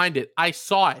and rewind it. I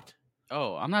saw it.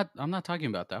 Oh, I'm not talking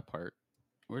about that part.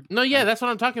 That's what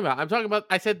I'm talking about. I'm talking about.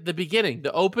 I said the beginning,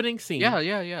 the opening scene.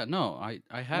 Yeah. No, I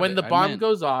have. When the bomb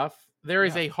goes off, there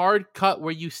is a hard cut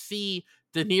where you see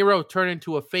De Niro turn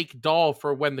into a fake doll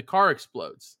for when the car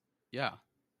explodes. Yeah.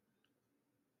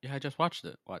 Yeah, I just watched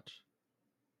it. Watch.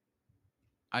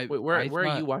 Where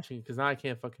are you watching? Because now I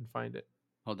can't fucking find it.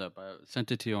 Hold up, I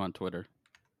sent it to you on Twitter.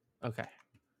 Okay.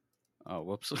 Oh,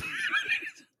 whoops.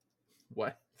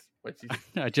 What?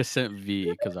 I just sent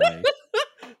V because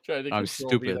I'm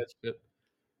stupid. That shit.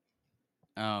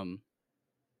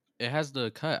 It has the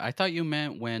cut. I thought you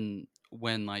meant when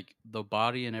like the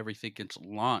body and everything gets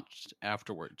launched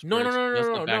afterwards.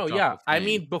 No. Yeah, I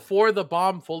mean before the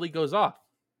bomb fully goes off.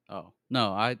 Oh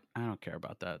no, I don't care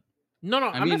about that. No,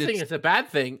 I'm not saying it's a bad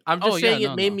thing. I'm just saying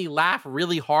it made me laugh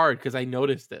really hard because I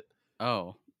noticed it.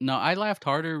 Oh no, I laughed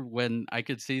harder when I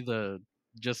could see the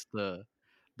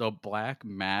black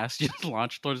mass just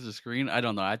launched towards the screen. I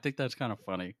don't know. I think that's kind of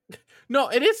funny. No,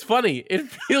 it is funny. It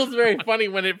feels very funny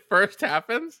when it first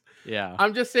happens. Yeah.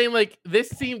 I'm just saying, like,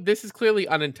 this is clearly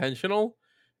unintentional,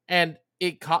 and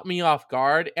it caught me off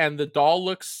guard, and the doll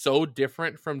looks so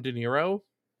different from De Niro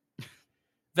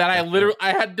that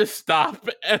I had to stop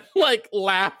and, like,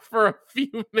 laugh for a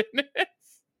few minutes.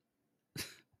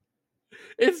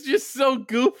 It's just so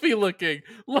goofy looking.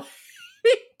 Like,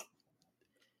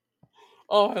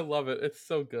 oh, I love it. It's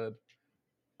so good.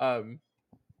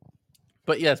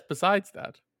 But yes, besides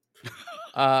that,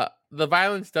 the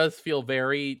violence does feel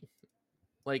very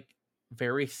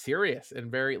serious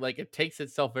and very, like, it takes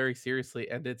itself very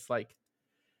seriously, and it's like,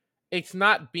 it's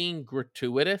not being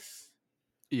gratuitous.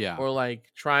 Yeah. Or like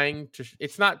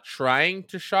it's not trying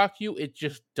to shock you, it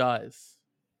just does.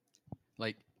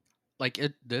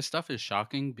 This stuff is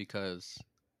shocking because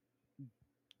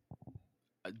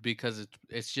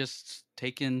it's just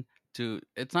taken to,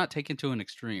 it's not taken to an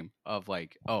extreme of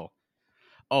like, oh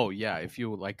yeah, if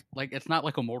you like it's not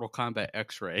like a Mortal Kombat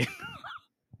X-ray,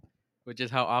 which is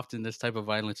how often this type of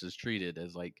violence is treated,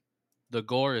 as like the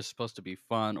gore is supposed to be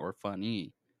fun or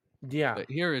funny. Yeah. But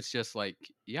here it's just like,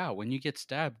 yeah, when you get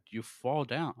stabbed, you fall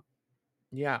down.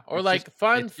 Yeah. Or it's like just,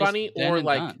 fun, funny, or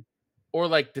like done. Or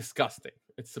like disgusting.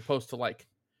 It's supposed to like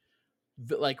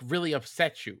really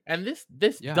upset you. And this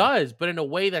does, but in a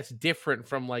way that's different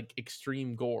from like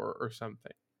extreme gore or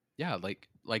something. Yeah, like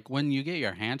when you get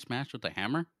your hand smashed with a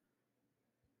hammer.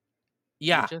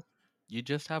 Yeah. You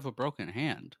just have a broken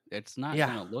hand. It's not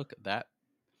gonna look that,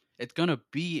 it's gonna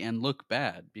be and look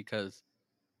bad because,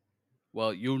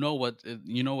 well, you know what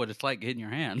it's like getting your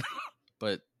hand,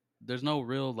 but there's no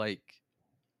real like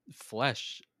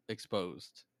flesh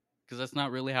exposed because that's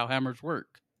not really how hammers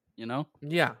work, you know?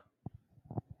 Yeah.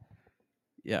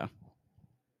 Yeah.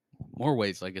 More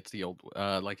ways like it's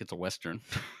like it's a Western.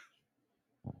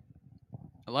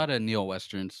 A lot of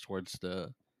neo-Westerns towards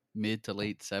the mid to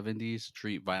late 70s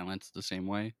treat violence the same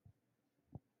way.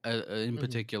 In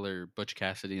particular, Butch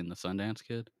Cassidy and the Sundance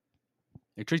Kid.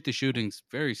 They treat the shootings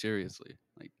very seriously.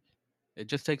 Like, it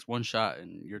just takes one shot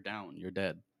and you're down, you're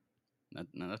dead.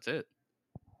 That's it.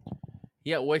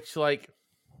 Yeah, which like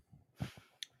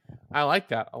I like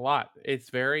that a lot. It's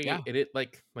very Yeah. it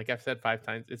like I've said 5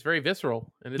 times, it's very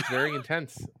visceral and it's very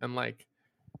intense and like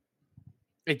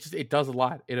it does a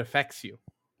lot. It affects you.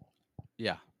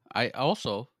 Yeah. I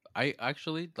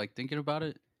actually like thinking about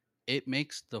it, it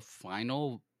makes the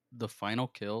final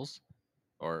kills,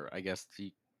 or I guess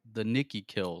the Nikki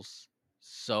kills,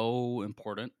 so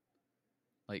important.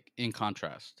 Like in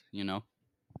contrast, you know?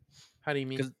 How do you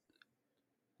mean?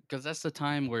 Because that's the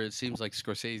time where it seems like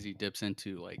Scorsese dips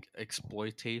into like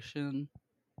exploitation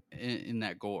in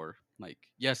that gore. Like,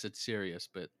 yes, it's serious,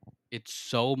 but it's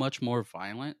so much more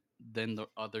violent than the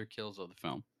other kills of the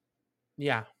film.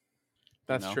 Yeah. You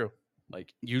That's know? true.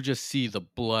 Like, you just see the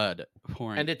blood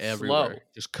pouring And it's everywhere, slow.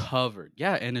 just covered.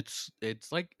 Yeah, and it's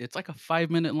like a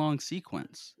 5-minute long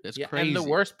sequence. It's Yeah, crazy. and the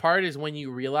worst part is when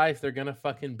you realize they're gonna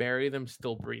fucking bury them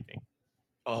still breathing.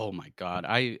 Oh my god,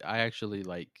 I actually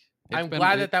like. I'm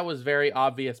glad that was very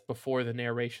obvious before the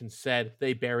narration said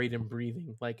they buried him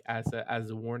breathing, like as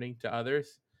a warning to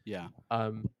others. Yeah.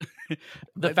 The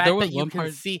There fact was that you one can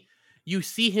part- see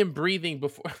him breathing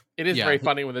before. It is Yeah. very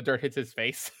funny when the dirt hits his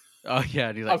face. Oh yeah,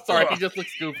 and he's like, I'm sorry, "Ugh." he just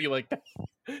looks goofy like that.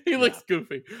 He looks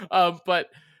goofy. But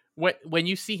when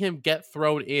you see him get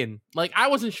thrown in, like I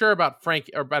wasn't sure about Frank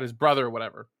or about his brother or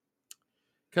whatever.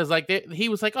 Because like he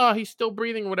was like, oh, he's still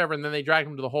breathing or whatever, and then they dragged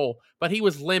him to the hole. But he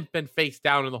was limp and face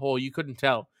down in the hole. You couldn't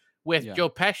tell. With Yeah. Joe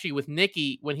Pesci, with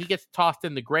Nicky, when he gets tossed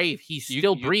in the grave, he's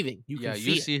still breathing. You can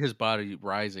see it. His body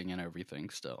rising and everything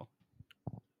still,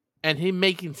 And him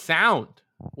making sound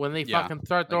when they fucking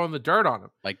start throwing the dirt on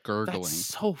him, like gurgling. That's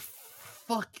so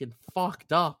fucking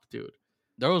fucked up, dude.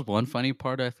 There was one funny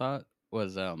part I thought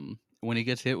was when he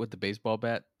gets hit with the baseball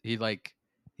bat, he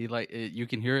you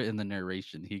can hear it in the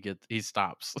narration. He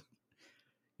stops.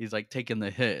 He's like taking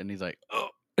the hit and he's like, oh,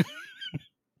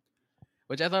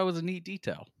 which I thought was a neat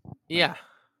detail. Yeah.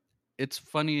 It's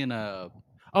funny in a.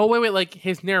 Oh wait, like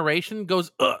his narration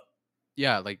goes.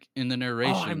 Yeah, like in the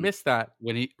narration. Oh, I missed that.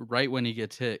 When he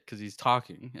gets hit because he's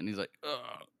talking and he's like,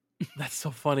 ugh. That's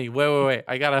so funny. Wait.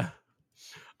 I gotta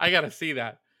see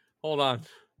that. Hold on.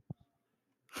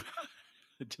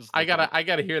 I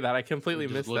gotta hear that. I completely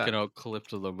missed that. Looking out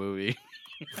clips of the movie.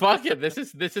 Fuck it. This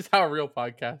is how real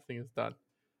podcasting is done.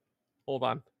 Hold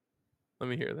on. Let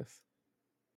me hear this.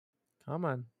 Come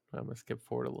on. I'm gonna skip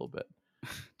forward a little bit.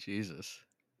 Jesus.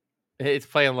 It's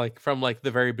playing like from like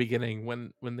the very beginning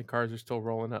when the cars are still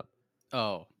rolling up.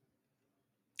 Oh,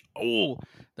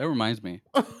 that reminds me.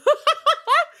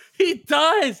 He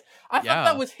does. I thought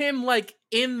that was him like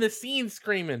in the scene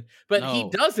screaming, but he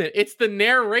doesn't. It's the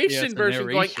narration version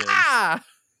going, ah.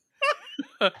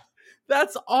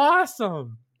 That's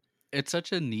awesome. It's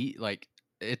such a neat, like,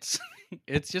 it's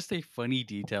just a funny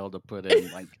detail to put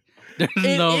in. Like, there's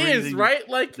reason, right?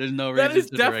 Like, there's no reason. That is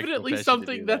definitely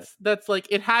something that's like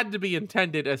it had to be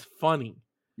intended as funny.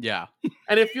 Yeah.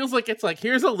 And it feels like it's like,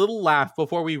 here's a little laugh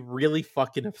before we really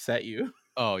fucking upset you.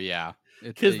 Oh yeah.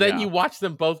 Because then you watch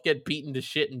them both get beaten to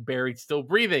shit and buried still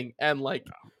breathing, and like,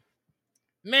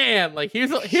 man, like here's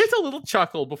a little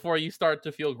chuckle before you start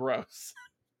to feel gross.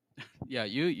 Yeah,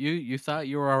 you thought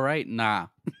you were all right? Nah.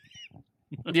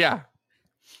 Yeah.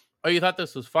 Oh, you thought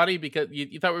this was funny because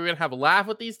you thought we were gonna have a laugh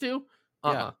with these two?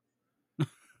 Yeah.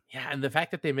 Yeah, and the fact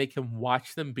that they make him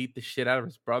watch them beat the shit out of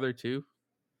his brother too.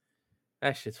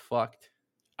 That shit's fucked.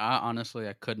 Honestly,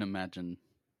 I couldn't imagine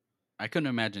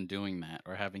doing that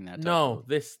or having that.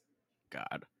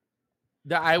 God.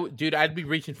 Dude, I'd be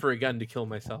reaching for a gun to kill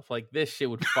myself. Like, this shit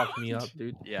would fuck me up,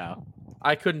 dude. Yeah.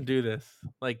 I couldn't do this.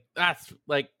 Like, that's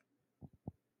like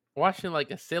watching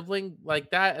like a sibling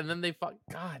like that, and then they fuck.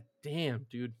 God damn,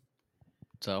 dude.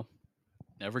 So,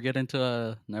 never get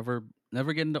into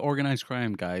organized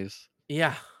crime, guys.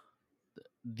 Yeah.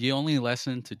 The only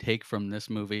lesson to take from this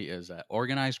movie is that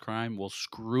organized crime will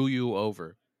screw you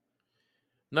over.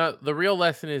 No, the real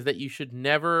lesson is that you should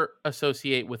never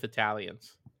associate with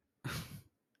Italians.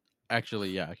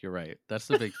 Actually, yeah, you're right. That's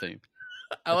the big thing.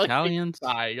 Italians,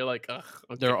 you're like, ugh.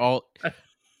 Okay. They're all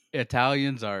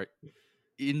Italians are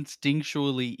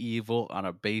instinctually evil on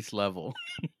a base level.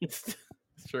 It's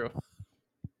true.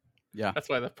 Yeah, that's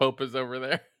why the Pope is over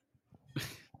there.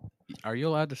 Are you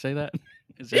allowed to say that?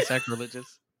 Is that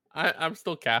sacrilegious? I'm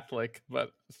still Catholic,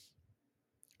 but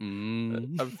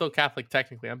Mm. I'm still Catholic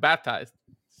technically. I'm baptized.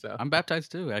 So I'm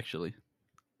baptized too, actually.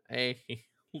 hey,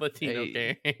 Latino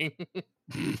Hey.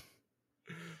 gang.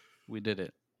 We did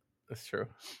it. That's true.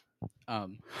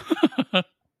 Um,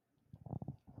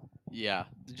 yeah,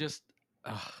 just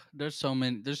there's so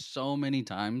many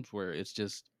times where it's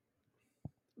just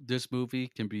this movie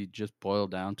can be just boiled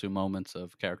down to moments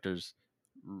of characters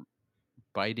r-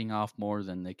 biting off more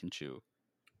than they can chew,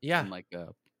 Yeah, and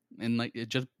like it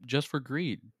just for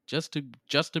greed, just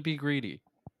to be greedy.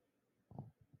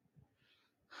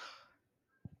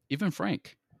 Even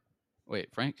Frank.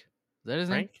 Wait, Frank? Is that his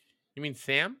name? Frank. You mean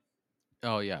Sam?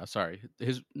 Oh yeah, sorry.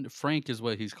 His Frank is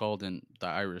what he's called in The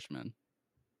Irishman.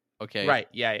 Okay, Right.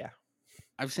 Yeah, yeah.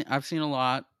 I've seen a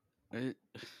lot. Uh,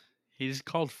 He's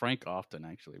called Frank often,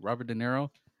 actually. Robert De Niro.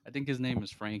 I think his name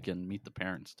is Frank in Meet the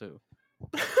Parents too.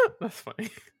 That's funny.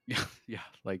 Yeah, yeah.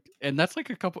 Like, and that's like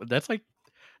a couple.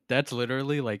 That's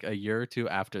literally like a year or two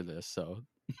after this. So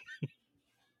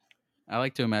I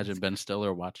like to imagine Ben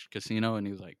Stiller watched Casino and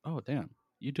he was like, "Oh damn,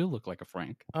 you do look like a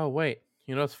Frank." Oh wait,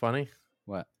 you know what's funny?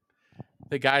 What?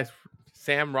 The guy's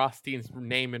Sam Rothstein's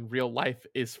name in real life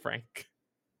is Frank.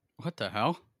 What the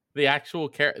hell? The actual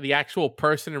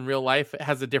person in real life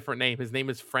has a different name. His name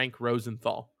is Frank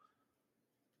Rosenthal.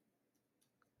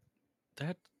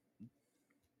 That.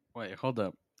 Wait, hold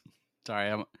up. Sorry,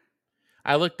 I'm.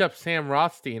 I looked up Sam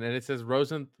Rothstein and it says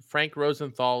Frank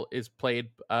Rosenthal is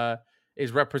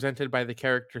represented by the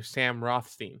character Sam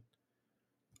Rothstein.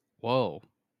 Whoa.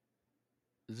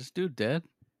 Is this dude dead?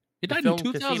 He The died in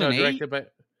film Casino 2008.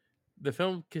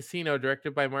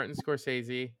 directed by Martin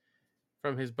Scorcese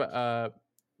from his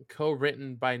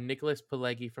co-written by Nicholas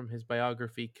Pileggi from his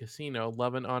biography Casino: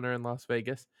 Love and Honor in Las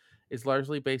Vegas, is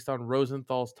largely based on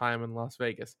Rosenthal's time in Las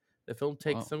Vegas. The film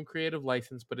takes Whoa. some creative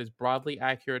license, but is broadly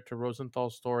accurate to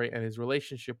Rosenthal's story and his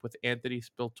relationship with Anthony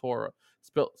Spilotro,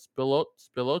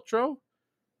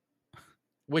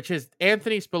 which is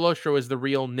Anthony Spilotro is the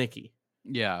real Nicky.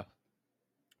 Yeah.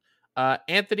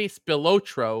 Anthony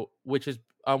Spilotro, which is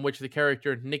which the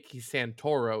character Nicky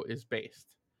Santoro is based.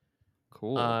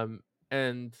 Cool.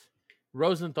 And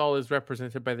Rosenthal is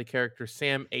represented by the character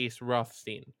Sam Ace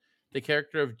Rothstein. The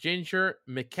character of Ginger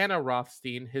McKenna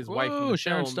Rothstein, his wife in Whoa, the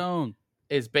Sharon film, Stone.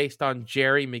 is based on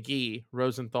Jerry McGee,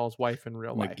 Rosenthal's wife in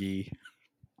real life. McGee.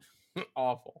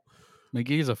 Awful.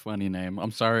 McGee's a funny name.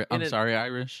 I'm sorry. I'm sorry,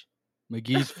 Irish.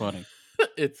 McGee's funny.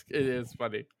 It is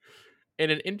funny. In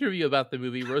an interview about the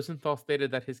movie, Rosenthal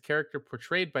stated that his character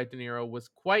portrayed by De Niro was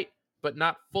quite, but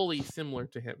not fully similar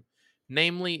to him,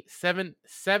 namely 7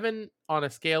 on a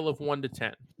scale of 1 to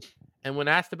 10. And when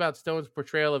asked about Stone's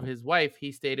portrayal of his wife,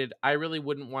 he stated, "I really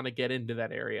wouldn't want to get into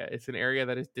that area. It's an area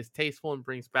that is distasteful and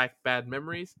brings back bad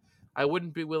memories. I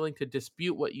wouldn't be willing to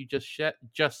dispute what you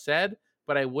just said,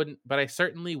 but I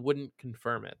certainly wouldn't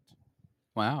confirm it."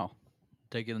 Wow.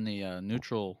 Taking the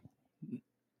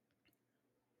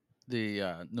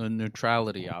the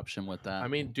neutrality option with that. I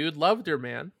mean, dude loved her,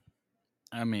 man.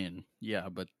 I mean, yeah,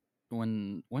 but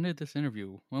when did this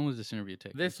interview? When was this interview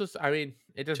taken? This was, I mean,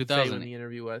 it doesn't say when the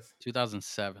interview was.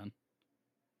 2007.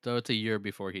 So it's a year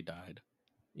before he died.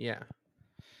 Yeah.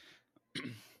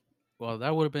 Well,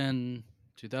 that would have been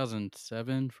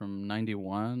 2007 from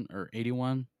 91 or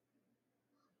 81.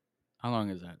 How long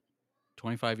is that?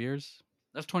 25 years?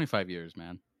 That's 25 years,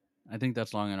 man. I think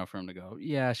that's long enough for him to go,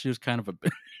 yeah, she was kind of a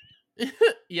bitch.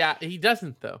 Yeah, he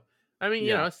doesn't though. I mean,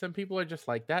 Yeah. some people are just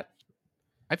like that.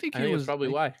 I think I think it's probably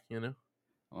why,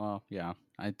 Well, yeah.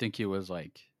 I think he was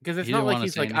like, because it's he not didn't like wanna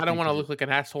he's say like, I don't anything want to 'cause look like an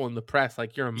asshole in the press.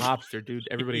 Like, you're a mobster, dude.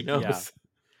 Everybody knows. Yeah.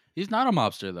 he's not a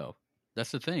mobster though.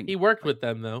 That's the thing. He worked with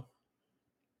them though.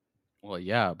 Well,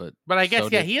 yeah, but I guess so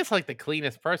did- he is like the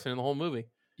cleanest person in the whole movie.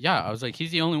 Yeah, I was like,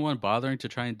 he's the only one bothering to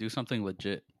try and do something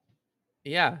legit.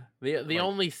 Yeah, the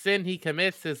only sin he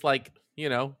commits is like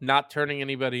not turning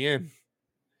anybody in.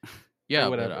 Yeah,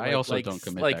 whatever. but I also don't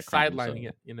commit like that crime, sidelining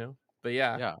so- it. But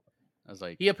yeah, Yeah, I was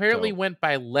like, he apparently so- went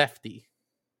by Lefty.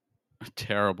 a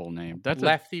terrible name. That's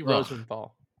Lefty ugh.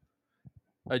 Rosenthal,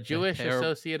 a Jewish terrib-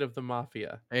 associate of the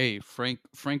mafia. Hey, Frank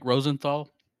Rosenthal,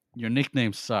 your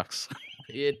nickname sucks.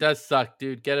 It does suck,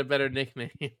 dude. Get a better nickname.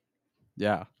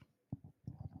 Yeah,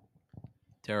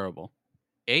 terrible.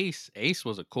 Ace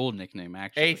was a cool nickname,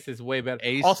 actually. Ace is way better.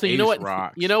 Ace, Also, you know Ace what?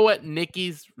 rocks. You know what?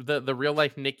 Nicky's the real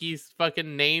life Nicky's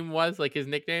fucking name was, like his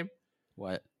nickname,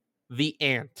 What? the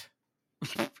Ant,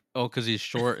 Oh, because he's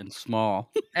short and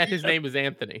small. and his name is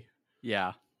Anthony.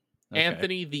 Yeah. Okay.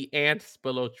 Anthony the Ant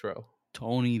Spilotro.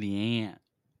 Tony the Ant.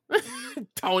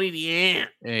 Tony the Ant.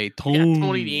 Hey, We Tony. got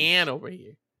Tony the Ant over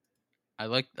here. I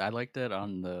like that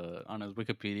on his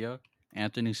Wikipedia.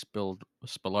 Anthony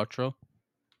Spilotro.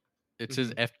 It's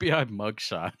his Mhm. FBI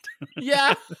mugshot.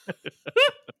 Yeah.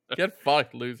 Get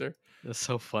fucked, loser. That's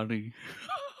so funny.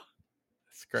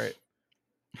 That's great.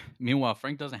 Meanwhile,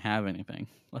 Frank doesn't have anything.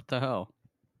 What the hell?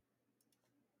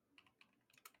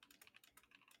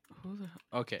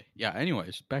 Okay, yeah.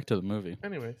 Anyways, back to the movie.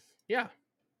 Anyways, yeah.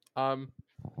 Um,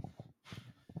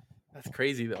 that's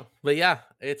crazy though. But yeah,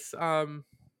 it's I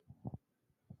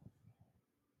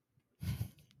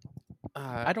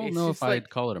don't it's know if just I'd like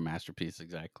call it a masterpiece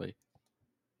exactly.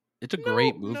 It's a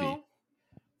great movie. no,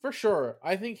 for sure.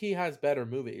 I think he has better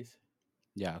movies.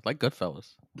 Yeah, like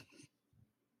Goodfellas.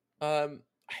 I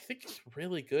think it's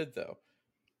really good though.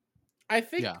 I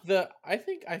Yeah. I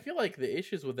feel like the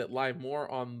issues with it lie more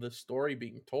on the story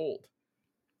being told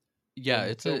Yeah, than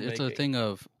the it's a filmmaking. thing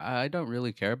of I don't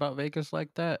really care about Vegas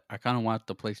like that. I kind of want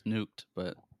the place nuked,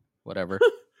 but whatever.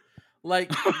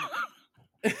 Like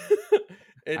I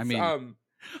it's mean,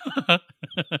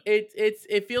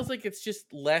 it feels like it's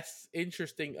just less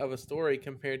interesting of a story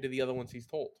compared to the other ones he's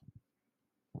told.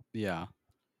 yeah.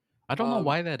 I don't know Um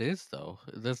why that is though.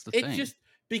 That's the it's thing. just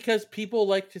because people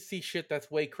like to see shit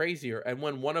that's way crazier, and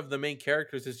when one of the main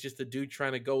characters is just a dude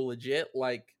trying to go legit,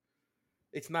 like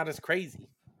it's not as crazy.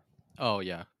 Oh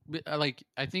yeah. Like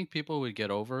I think people would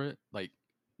get over it. Like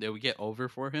they would get over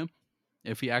for him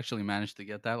if he actually managed to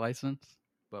get that license.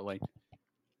 But like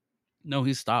no,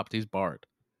 he's stopped. He's barred.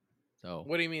 So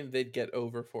What do you mean they'd get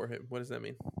over for him? What does that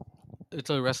mean? it's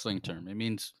a wrestling term. It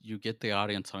means you get the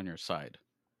audience on your side.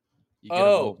 You get them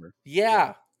Oh, over.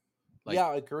 yeah. Like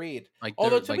Yeah, agreed.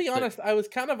 Although they're to be honest, I was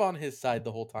kind of on his side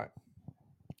the whole time.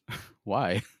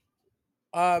 why?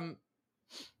 Um,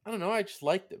 I don't know. I just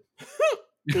liked him.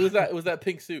 It was that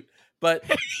pink suit, but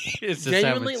It's the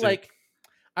genuinely, savage suit. like,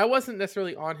 I wasn't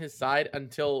necessarily on his side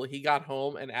until he got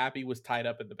home and Abby was tied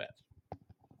up in the bed.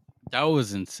 That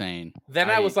was insane. Then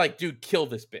I was like, dude, kill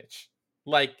this bitch.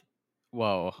 Like,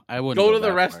 whoa, I wouldn't go go to the that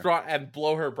far. restaurant and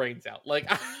blow her brains out. Like,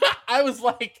 I was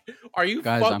like, are you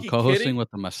Guys, I'm fucking co-hosting kidding? with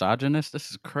a misogynist. This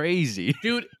is crazy.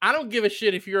 Dude, I don't give a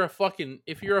shit if you're a fucking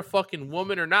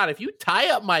woman or not. If you tie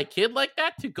up my kid like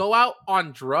that to go out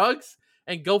on drugs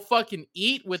and go fucking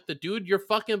eat with the dude you're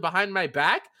fucking behind my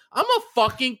back, I'm gonna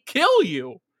fucking kill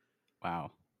you.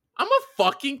 Wow. I'm gonna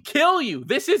fucking kill you.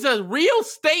 This is a real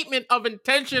statement of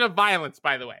intention of violence,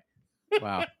 by the way.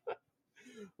 Wow.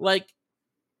 Like,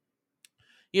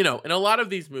 you know, in a lot of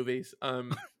these movies,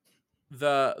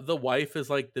 the wife is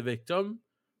like the victim.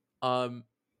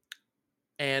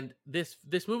 And this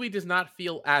movie does not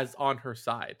feel as on her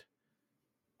side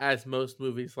as most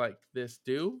movies like this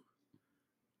do.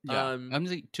 Yeah.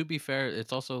 To be fair,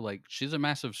 it's also like she's a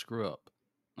massive screw up.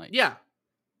 Like Yeah.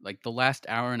 Like the last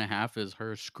hour and a half is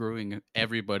her screwing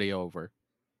everybody over.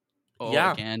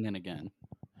 Yeah. Again and again.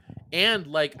 And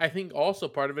like I think also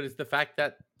part of it is the fact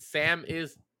that Sam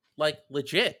is like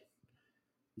legit.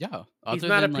 Yeah. He's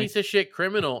not a piece of shit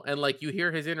criminal, and like you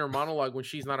hear his inner monologue when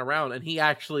she's not around, and he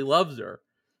actually loves her.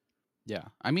 Yeah.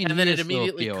 I mean, and he then is it still a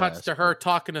immediately POS, cuts to her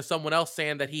talking to someone else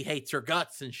saying that he hates her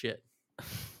guts and shit.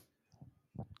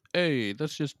 Hey,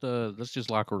 that's just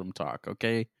locker room talk,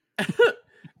 okay?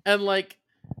 And like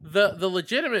the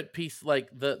legitimate piece, like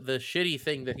the shitty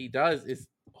thing that he does is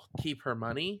keep her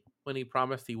money when he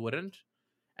promised he wouldn't,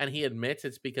 and he admits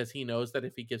it's because he knows that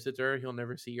if he gives it to her, he'll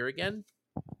never see her again.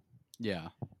 Yeah.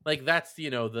 Like that's, you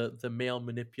know, the male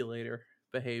manipulator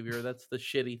behavior. That's the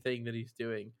shitty thing that he's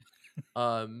doing.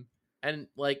 And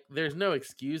like there's no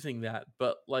excusing that,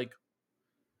 but like,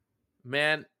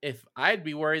 man, if I'd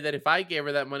be worried that if I gave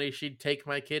her that money, she'd take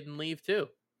my kid and leave too.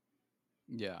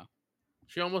 Yeah.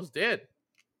 She almost did.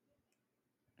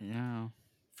 Yeah.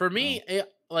 For me,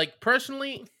 like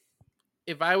personally,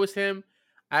 if I was him,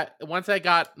 once I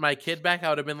got my kid back, I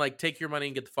would have been like, take your money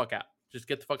and get the fuck out. Just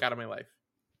get the fuck out of my life.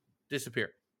 Disappear.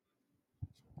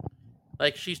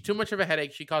 Like, she's too much of a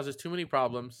headache. She causes too many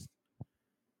problems.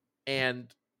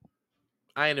 And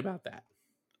I ain't about that.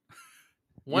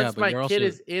 Once my kid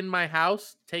is in my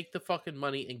house, take the fucking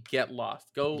money and get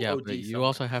lost. Go yeah, OD but you somewhere.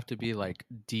 also have to be like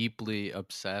deeply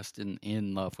obsessed and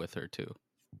in love with her too.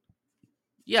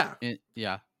 Yeah.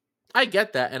 Yeah. I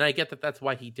get that, and I get that that's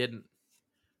why he didn't.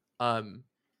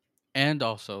 And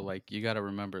also, like, you got to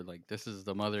remember, like, this is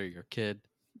the mother of your kid.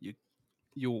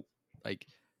 You like,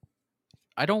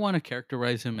 I don't want to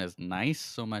characterize him as nice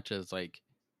so much as like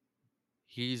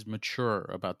he's mature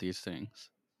about these things.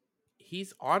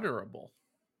 He's honorable.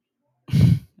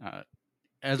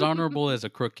 As honorable as a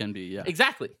crook can be, yeah.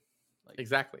 Exactly.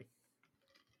 Exactly.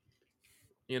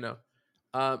 You know,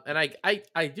 and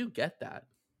I do get that.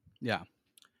 Yeah,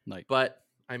 like, but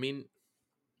I mean,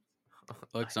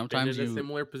 look, sometimes in a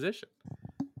similar position.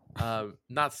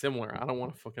 Not similar. I don't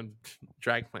want to fucking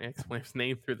drag my ex-wife's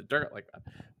name through the dirt like that.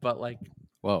 But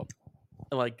Whoa.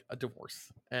 like a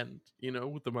divorce, and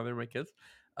with the mother of my kids.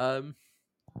 Um,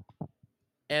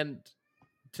 and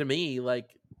to me, like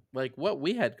what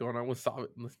we had going on was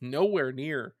nowhere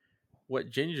near what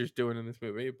Ginger's doing in this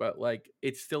movie, but like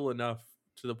it's still enough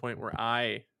to the point where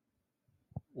I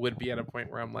would be at a point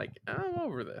where I'm like, I'm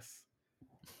over this.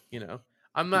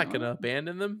 I'm not gonna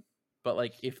abandon them, but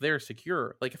like if they're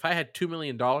secure, like if I had $2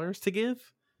 million to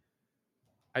give,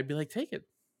 I'd be like, take it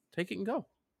and go.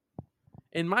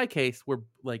 In my case, we're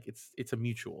like it's a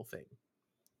mutual thing.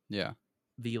 Yeah.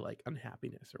 The like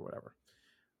unhappiness or whatever.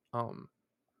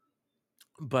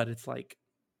 But it's like,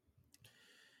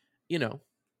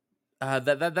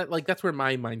 that like that's where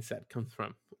my mindset comes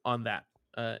from on that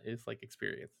is like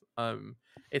experience.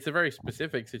 It's a very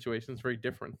specific situation. It's very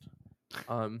different.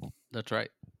 That's right.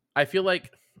 I feel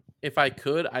like if I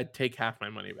could, I'd take half my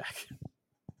money back.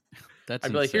 That's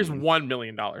I'd be like, here's insane. $1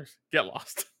 million. Get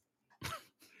lost.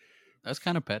 That's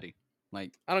kind of petty.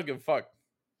 Like, I don't give a fuck.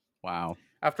 wow.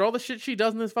 After all the shit she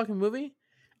does in this fucking movie,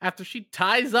 after she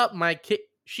ties up my kid,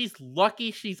 she's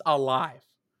lucky she's alive.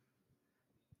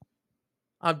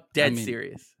 I'm dead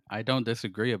serious. I don't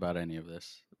disagree about any of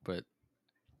this, but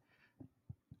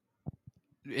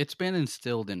it's been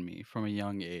instilled in me from a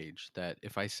young age that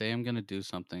if I say I'm going to do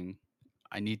something,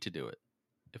 I need to do it.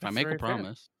 If That's I make a very fair.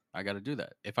 promise, I got to do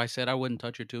that. If I said I wouldn't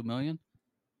touch your 2 million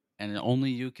and only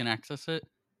you can access it,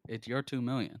 it's your 2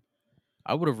 million.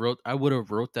 I would have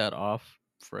wrote that off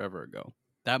forever ago.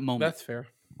 That moment. That's fair.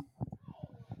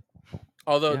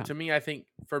 Although Yeah. to me, I think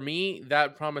for me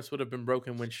that promise would have been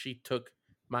broken when she took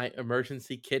my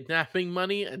emergency kidnapping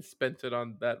money and spent it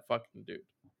on that fucking dude.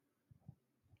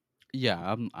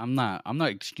 Yeah, I'm not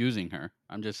excusing her.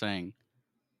 I'm just saying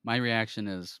my reaction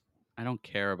is I don't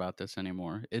care about this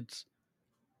anymore.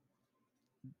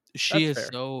 She That's is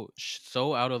fair.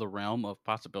 so out of the realm of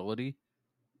possibility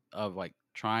of like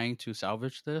trying to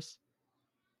salvage this.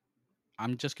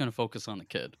 I'm just going to focus on the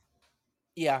kid.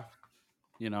 Yeah.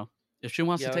 If she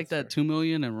wants to take that's that fair. 2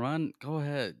 million and run, go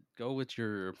ahead. Go with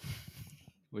your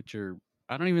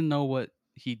I don't even know what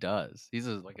he does. He's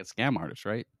like a scam artist,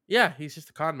 right? Yeah, he's just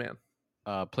a con man.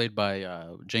 Played by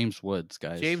James Woods,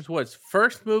 guys. James Woods.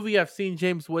 First movie I've seen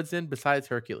James Woods in besides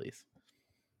Hercules.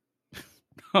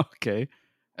 Okay.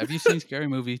 Have you seen Scary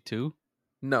Movie 2?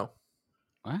 No.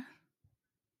 What?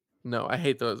 No, I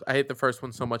hate those. I hate the first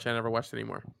one so much I never watched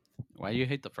anymore. Why do you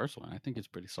hate the first one? I think it's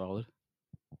pretty solid.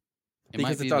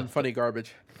 Because it's on funny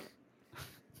garbage.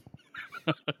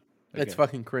 It's Okay.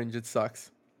 fucking cringe. It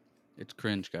sucks. It's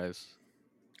cringe, guys.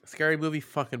 Scary Movie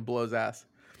fucking blows ass.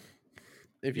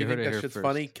 If you You heard think it that here shit's first.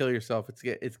 funny, kill yourself. It's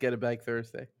Get It Back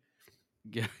Thursday.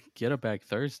 Get it back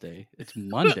Thursday. It's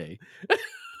Monday.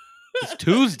 It's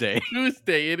Tuesday.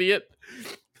 Tuesday, idiot.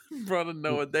 Bro, I don't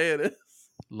know what day it is.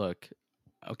 Look,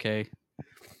 okay.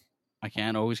 I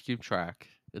can't always keep track.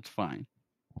 It's fine.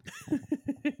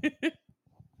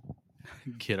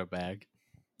 Get a bag.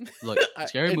 Look,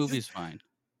 Scary Movie's fine.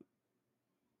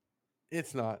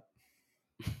 It's not.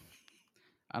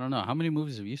 I don't know. How many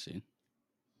movies have you seen?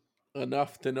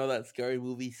 Enough to know that Scary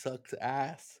Movie sucks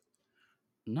ass.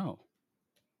 No.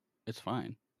 It's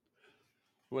fine.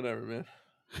 Whatever, man.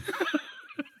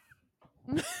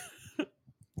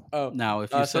 Oh, Now,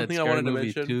 if you said something I Scary wanted to Movie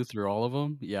mention- 2 through all of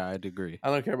them, yeah, I'd agree. I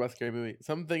don't care about Scary Movie.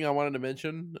 Something I wanted to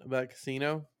mention about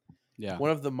Casino. Yeah.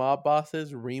 One of the mob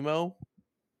bosses, Remo,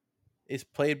 is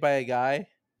played by a guy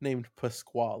named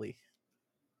Pasquale.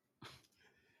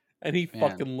 And he Man.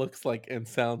 fucking looks like and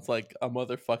sounds like a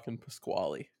motherfucking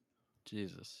Pasquale.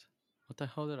 Jesus. What the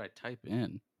hell did I type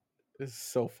in? This is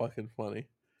so fucking funny.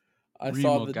 I Remo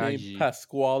saw the Gaggi. name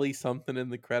Pasquale something in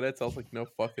the credits. I was like, no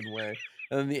fucking way.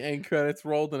 And then the end credits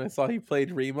rolled and I saw he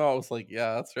played Remo. I was like,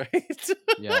 yeah, that's right.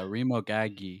 Yeah, Remo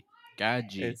Gaggi.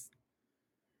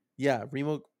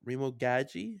 Remo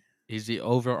Gaggi. He's the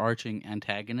overarching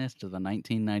antagonist of the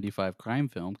 1995 crime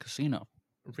film Casino.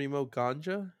 Remo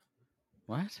Ganja.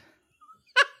 What?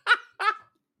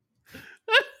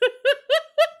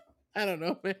 I don't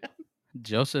know, man.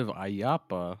 Joseph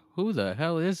Ayapa. Who the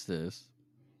hell is this?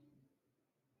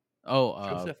 Oh,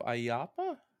 Joseph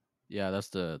Ayapa? yeah, that's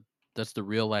the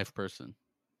real life person,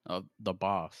 the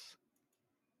boss.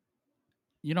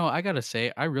 I gotta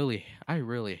say, I really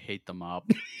hate the mob.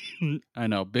 I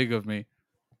know, big of me,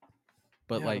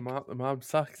 but Yeah, the mob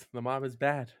sucks. The mob is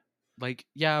bad.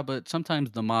 yeah, but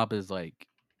sometimes the mob is like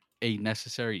a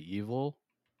necessary evil.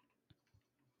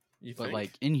 But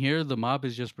in here, the mob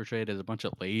is just portrayed as a bunch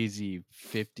of lazy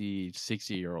 50,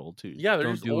 60-year-olds who they're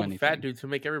don't just do old anything. fat dudes who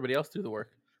make everybody else do the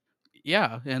work.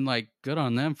 Yeah, and good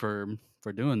on them for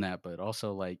for doing that, but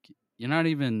also like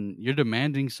you're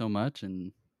demanding so much,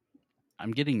 and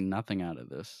I'm getting nothing out of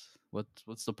this.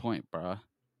 What's the point, bruh?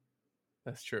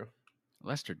 That's true.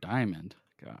 Lester Diamond,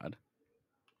 God,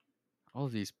 all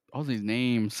these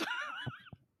names.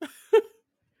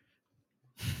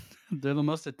 They're the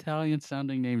most Italian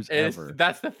sounding names ever.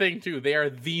 That's the thing too. They are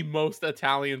the most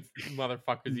Italian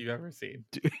motherfuckers you've ever seen.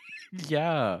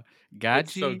 Yeah,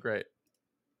 It's so Gaggi, great.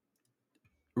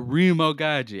 Remo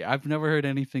Gaggi. I've never heard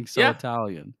anything so Yeah.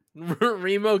 Italian.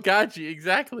 Remo Gaggi,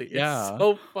 exactly. Yeah. It's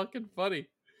so fucking funny.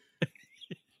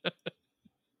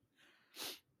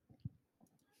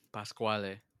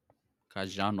 Pasquale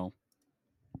Caggiano.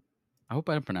 I hope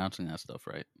I'm pronouncing that stuff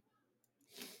right.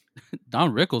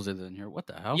 Don Rickles is in here. What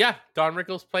the hell? Yeah, Don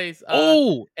Rickles plays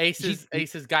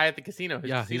Ace's guy at the casino. His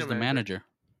yeah, casino he's the manager.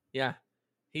 Yeah,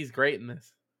 he's great in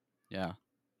this. Yeah.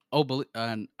 Oh,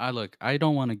 and I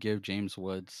don't want to give James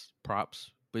Woods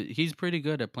props, but he's pretty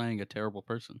good at playing a terrible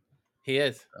person. He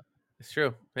is. It's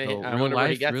true. Hey, So I wonder where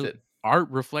he gets it. Art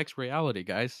reflects reality,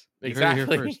 guys. You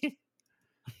Exactly. heard it here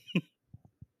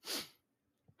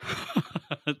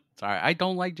first. Sorry, I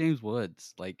don't like James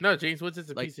Woods. No, James Woods is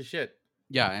a piece of shit.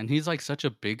 Yeah, and he's like such a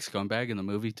big scumbag in the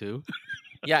movie too.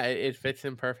 Yeah, it fits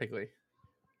him perfectly.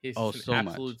 He's just so an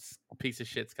absolute much. piece of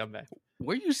shit scumbag.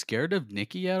 Were you scared of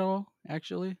Nicky at all?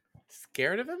 Actually,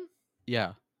 scared of him?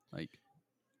 Yeah, like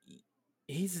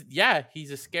he's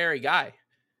a scary guy.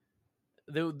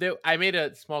 I made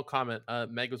a small comment.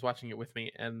 Meg was watching it with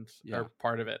me and or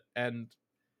part of it, and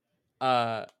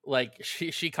like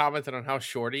she commented on how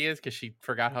short he is because she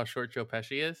forgot how short Joe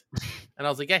Pesci is, and I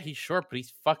was like, yeah, he's short, but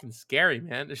he's fucking scary,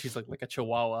 man. And she's like a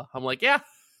chihuahua. I'm like, yeah,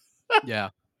 yeah.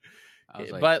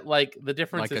 Like, but like the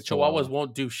difference is chihuahuas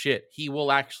won't do shit. He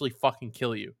will actually fucking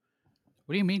kill you.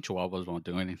 What do you mean chihuahuas won't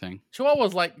do anything?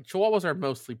 Chihuahuas are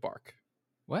mostly bark.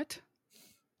 What?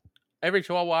 Every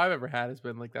chihuahua I've ever had has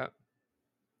been like that.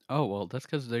 Oh, well, that's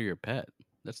because they're your pet.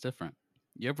 That's different.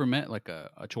 You ever met like a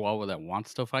chihuahua that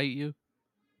wants to fight you?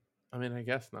 I mean, I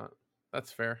guess not.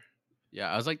 That's fair. Yeah,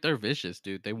 I was like, they're vicious,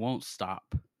 dude. They won't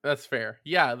stop. That's fair.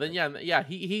 Yeah, then yeah.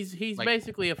 He's like,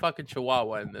 basically a fucking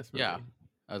chihuahua in this movie. Yeah,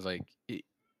 I was like,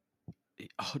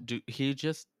 oh, dude, he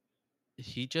just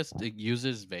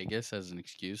uses Vegas as an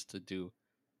excuse to do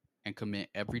and commit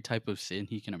every type of sin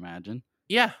he can imagine.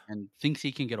 Yeah, and thinks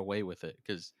he can get away with it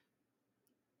because,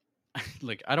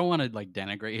 like, I don't want to like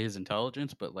denigrate his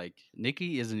intelligence, but like,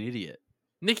 Nicky is an idiot.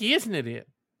 Nicky is an idiot.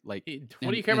 Like,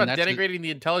 what do you care about denigrating the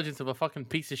intelligence of a fucking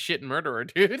piece of shit murderer,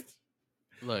 dude?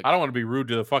 Look, I don't want to be rude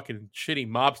to the fucking shitty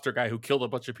mobster guy who killed a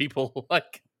bunch of people.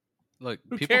 Like, look,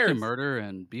 people can murder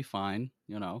and be fine,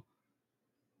 you know.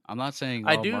 I'm not saying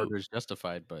all murder is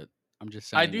justified, but I'm just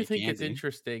saying I do think it's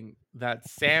interesting that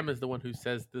Sam is the one who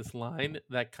says this line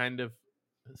that kind of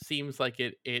seems like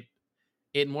it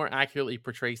more accurately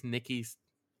portrays Nicky's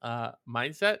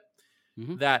mindset.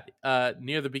 Mm-hmm. That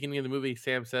near the beginning of the movie,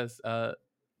 Sam says,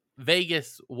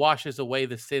 Vegas washes away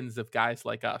the sins of guys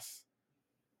like us.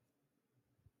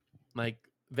 Like,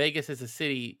 Vegas is a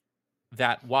city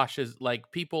that washes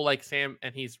like people like Sam,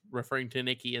 and he's referring to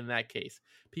Nicky in that case.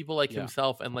 People like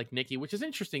himself and like Nicky, which is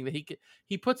interesting that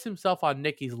he puts himself on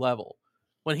Nicky's level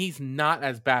when he's not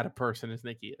as bad a person as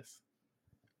Nicky is.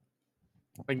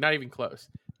 Like, not even close.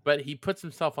 But he puts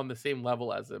himself on the same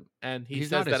level as him, and he's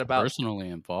says not that about personally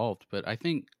involved. But I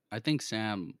think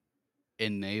Sam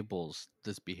enables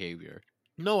this behavior.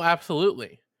 No,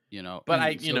 absolutely. You know,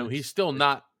 but he's still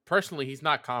not personally. He's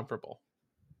not comparable.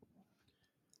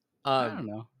 I don't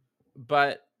know,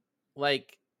 but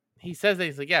like he says that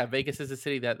he's like, yeah, Vegas is a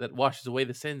city that washes away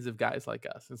the sins of guys like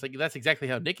us. And it's like that's exactly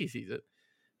how Nicky sees it.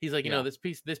 He's like, you know, this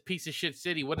piece of shit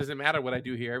city. What does it matter what I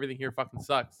do here? Everything here fucking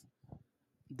sucks.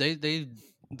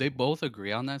 They both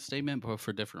agree on that statement, but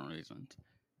for different reasons.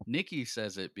 Nicky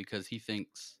says it because he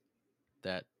thinks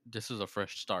that this is a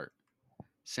fresh start.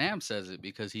 Sam says it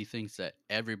because he thinks that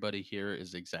everybody here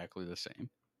is exactly the same.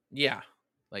 Yeah.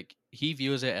 Like, he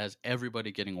views it as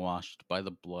everybody getting washed by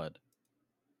the blood.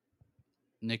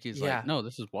 Nicky's like, no,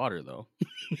 this is water, though.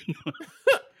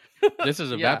 This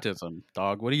is a baptism,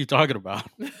 dog. What are you talking about?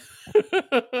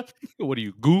 What are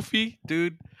you, goofy,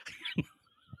 dude?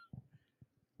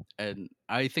 And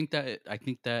I think that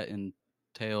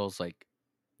entails like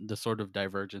the sort of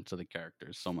divergence of the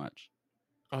characters so much.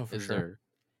 Oh, for sure. There,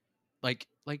 like,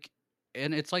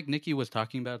 and it's like Nicky was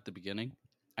talking about at the beginning.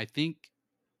 I think,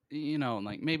 you know,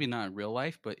 like maybe not in real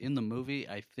life, but in the movie,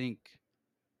 I think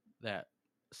that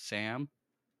Sam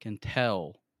can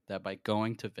tell that by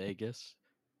going to Vegas,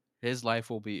 his life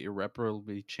will be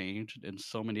irreparably changed in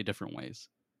so many different ways.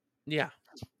 Yeah.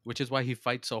 Which is why he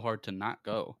fights so hard to not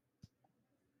go.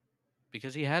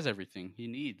 because he has everything he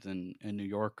needs in New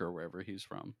York or wherever he's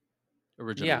from Yeah,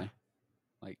 originally.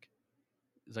 Like,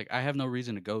 it's like I have no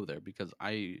reason to go there because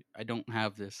I don't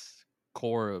have this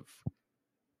core of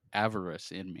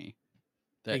avarice in me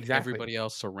that exactly. everybody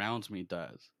else surrounds me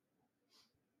does.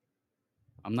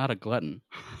 I'm not a glutton,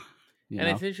 you And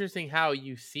it's know? interesting how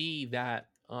you see that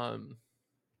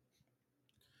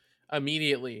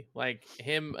immediately, like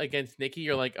him against Nikki,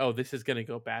 you're like, oh, this is gonna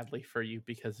go badly for you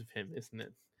because of him, isn't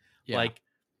it? Yeah. Like,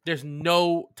 there's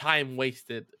no time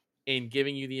wasted in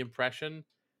giving you the impression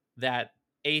that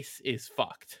Ace is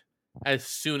fucked as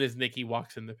soon as Nikki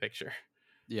walks in the picture.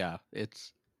 Yeah,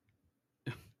 it's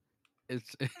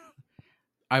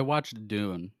I watched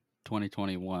Dune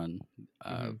 2021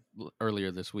 Hmm.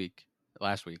 earlier this week,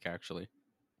 last week actually.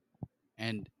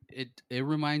 And it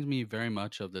reminds me very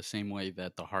much of the same way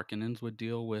that the Harkonnens would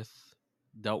dealt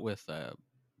with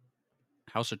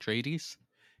House Atreides,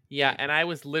 Yeah, like and I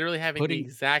was literally having the putting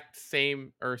exact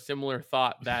same or similar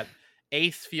thought that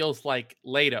Ace feels like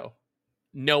Leto,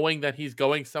 knowing that he's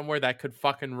going somewhere that could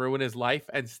fucking ruin his life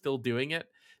and still doing it.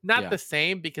 Not yeah, the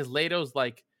same because Leto's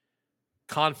like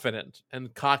confident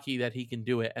and cocky that he can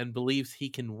do it and believes he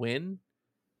can win,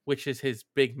 which is his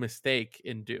big mistake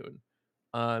in Dune.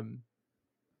 Um,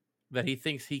 that he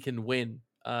thinks he can win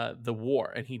the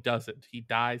war and he doesn't. He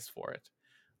dies for it.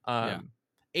 yeah.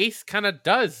 Ace kind of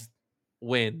does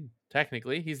win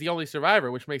technically. He's the only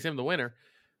survivor, which makes him the winner.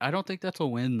 I don't think that's a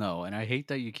win though, and I hate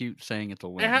that you keep saying it's a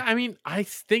win. I mean, I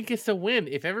think it's a win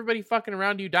if everybody fucking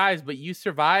around you dies, but you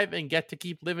survive and get to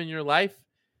keep living your life.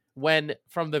 When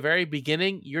from the very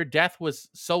beginning your death was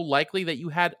so likely that you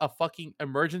had a fucking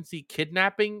emergency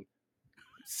kidnapping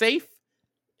safe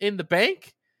in the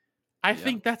bank, I Yeah,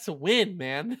 think that's a win,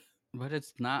 man. but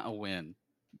it's not a win.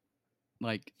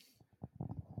 Like,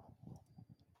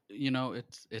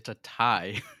 it's a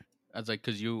tie. I was like,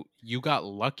 because you got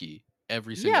lucky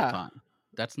every single Yeah, time.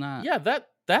 That's not. yeah,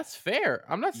 that's fair.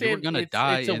 I'm not You were saying gonna it's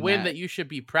die it's a in win that. that you should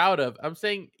be proud of. I'm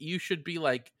saying you should be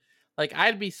like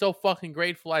I'd be so fucking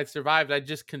grateful I survived. I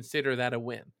just consider that a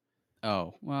win.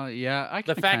 Oh well, yeah, I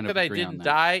The can fact kind that of I agree on didn't that.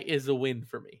 die is a win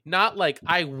for me. Not like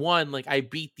I won, like I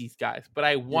beat these guys, but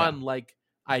I Yeah, won like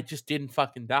I just didn't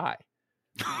fucking die.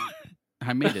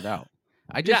 I made it out.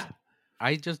 I just, Yeah,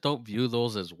 I just don't view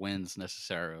those as wins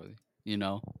necessarily. You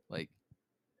know, like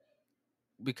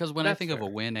because when I that's think of a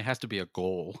fair. win, it has to be a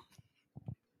goal.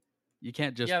 You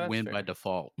can't just Yeah, that's win by fair.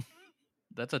 default.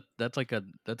 That's a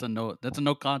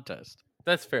no contest.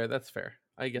 That's fair. That's fair.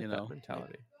 I You get that know,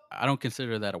 mentality. I don't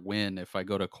consider that a win if I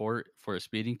go to court for a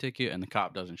speeding ticket and the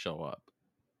cop doesn't show up.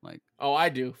 Like, Oh, I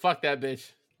do. Fuck that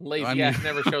bitch. I Lazy mean, ass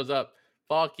never shows up.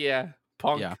 Fuck yeah. yeah,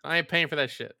 Punk. I ain't paying for that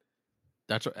shit.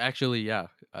 actually, yeah.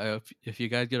 If you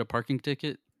guys get a parking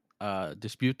ticket,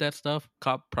 dispute that stuff,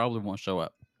 cop probably won't show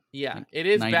up. Yeah, Like it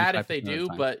is bad if 95% they of the do,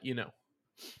 time. but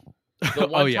the Oh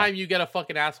one yeah. time you get a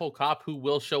fucking asshole cop who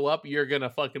will show up, you're gonna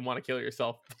fucking want to kill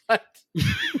yourself. But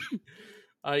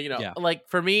Yeah. like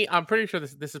for me, I'm pretty sure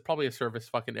this is probably a service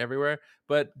fucking everywhere.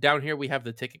 But down here we have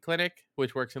the ticket clinic,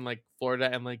 which works in like Florida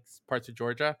and like parts of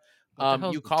Georgia. What the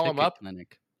hell's You the call them ticket up.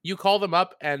 clinic? You call them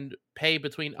up and pay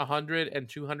between 100 and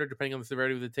 200 depending on the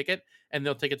severity of the ticket, and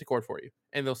they'll take it to court for you,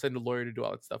 and they'll send a lawyer to do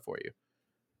all that stuff for you.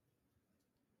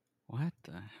 What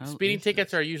the hell Speeding is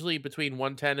tickets this? are usually between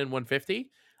 110 and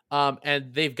 150,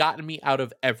 and they've gotten me out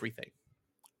of everything,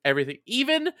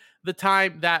 even the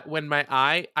time that when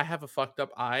I have a fucked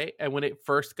up eye, and when it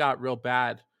first got real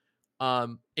bad,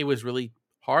 it was really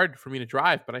hard for me to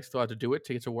drive, but I still had to do it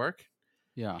to get to work,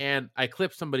 Yeah. and I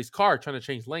clipped somebody's car trying to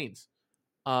change lanes.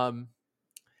 um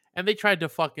and they tried to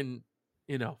fucking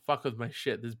fuck with my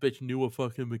shit. This bitch knew a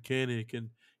fucking mechanic,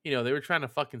 and they were trying to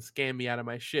fucking scam me out of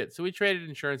my shit. So we traded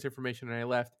insurance information and I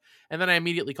left, and then I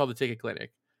immediately called the ticket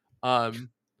clinic. um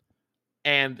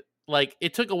and like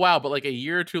it took a while, but like a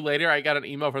year or two later I got an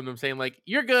email from them saying like,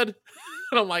 you're good.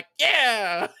 And I'm like,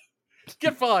 yeah,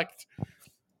 get fucked.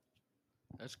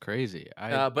 That's crazy.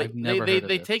 But I've they never they heard of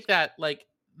they this. take that, like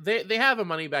they have a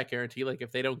money back guarantee. Like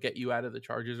if they don't get you out of the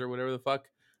charges or whatever the fuck,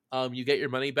 you get your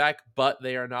money back, but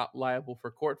they are not liable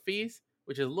for court fees,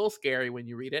 which is a little scary when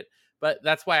you read it. But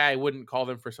that's why I wouldn't call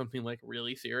them for something like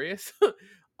really serious.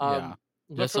 Yeah. um,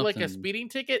 but Just for like a something. speeding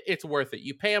ticket, it's worth it.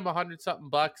 You pay them 100 something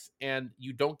bucks, and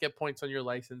you don't get points on your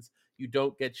license. You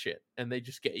don't get shit, and they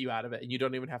just get you out of it, and you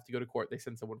don't even have to go to court. They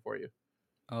send someone for you.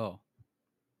 Oh.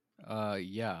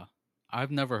 Yeah. I've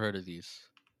never heard of these.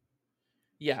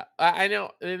 Yeah, I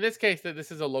know in this case that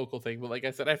this is a local thing, but like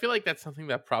I said, I feel like that's something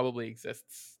that probably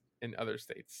exists in other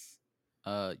states.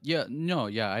 Yeah, no,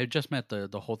 yeah. I just meant the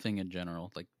whole thing in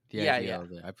general, like the Yeah, idea yeah.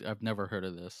 of it. I've never heard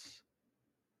of this.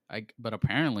 But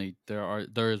apparently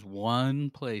there is one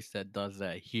place that does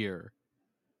that here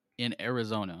in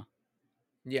Arizona.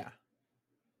 Yeah.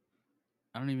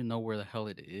 I don't even know where the hell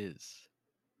it is.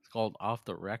 It's called Off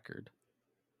the Record.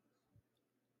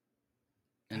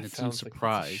 And That it's in sounds like that's a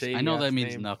Surprise. I shady know that ass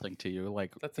means name. nothing to you,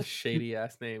 like That's a shady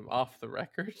ass name. Off the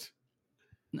record.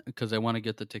 because they want to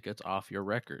get the tickets off your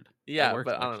record. Yeah, It works,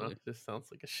 but I don't know. actually. This sounds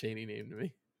like a shady name to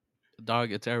me.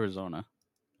 Dog, it's Arizona.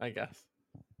 I guess.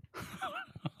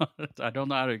 I don't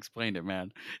know how to explain it,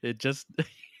 man. It just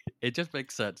it just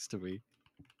makes sense to me.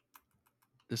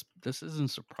 This isn't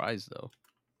Surprise though.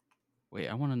 Wait,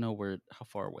 I want to know how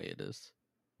far away it is.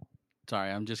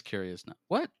 Sorry, I'm just curious now.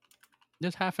 What?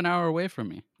 It's half an hour away from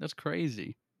me. That's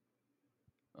crazy.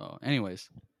 Oh, anyways.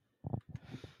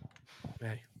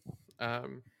 Hey.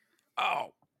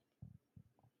 Oh.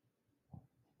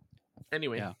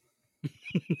 Anyway. Yeah.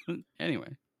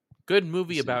 Anyway. Good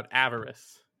movie Let's see. about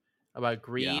avarice, about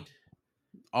greed.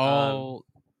 Oh,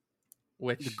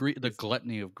 Which the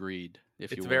gluttony of greed,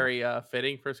 if you it's will. very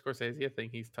fitting for Scorsese. I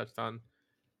think he's touched on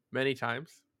many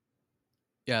times.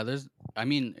 Yeah,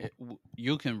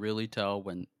 you can really tell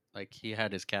when like he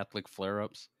had his Catholic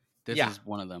flare-ups. This Yeah. is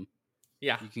one of them.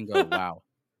 Yeah. You can go, wow.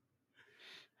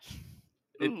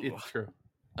 It's true.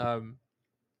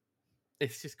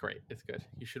 It's just great. It's good.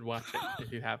 You should watch it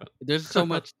if you haven't. There's so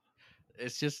much.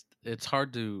 It's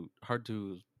hard to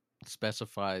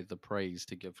specify the praise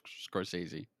to give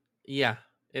Scorsese. Yeah,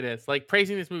 it is. Like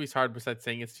praising this movie is hard. Besides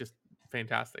saying it's just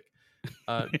fantastic.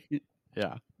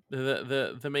 Yeah.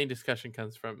 The main discussion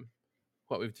comes from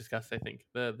what we've discussed. I think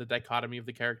the dichotomy of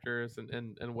the characters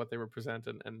and what they represent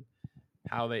and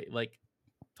how they like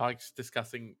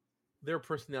discussing their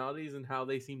personalities and how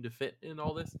they seem to fit in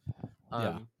all this.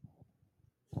 Yeah.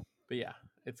 But yeah,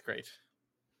 it's great.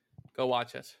 Go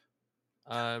watch it.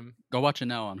 Go watch it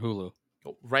now on Hulu.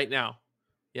 Right now.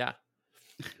 Yeah.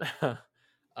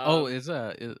 Is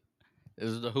the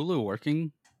Hulu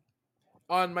working?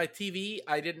 On my TV,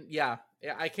 I didn't. Yeah,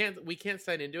 I can't. We can't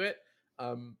sign into it.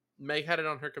 Meg had it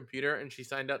on her computer, and she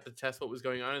signed out to test what was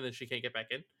going on, and then she can't get back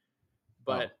in.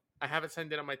 But I haven't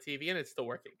signed in on my TV, and it's still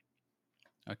working.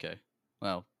 Okay.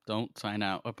 Well, don't sign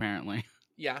out. Apparently.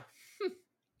 Yeah.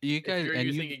 You guys, if you're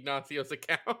using Ignacio's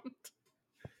account,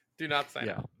 do not sign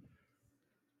out.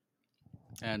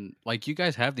 And like you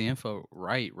guys have the info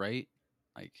right?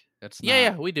 Like that's not...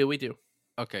 Yeah, we do.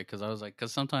 Okay, because I was like,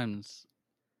 because sometimes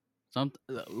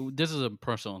this is a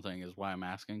personal thing, is why I'm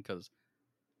asking. Because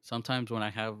sometimes when I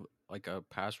have like a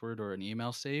password or an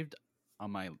email saved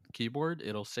on my keyboard,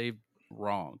 it'll save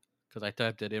wrong because I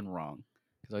typed it in wrong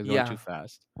because I was going too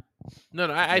fast.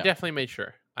 No, I definitely made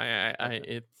sure.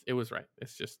 It was right.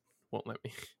 It's just won't let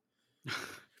me.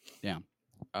 Yeah.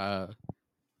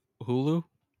 Hulu.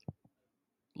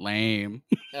 Lame.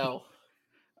 L.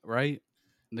 Right?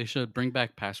 They should bring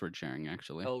back password sharing.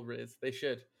 Actually. L-Riz. They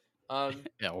should.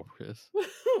 L-Riz.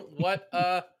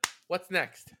 What's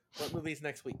next? What movies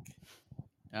next week?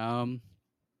 I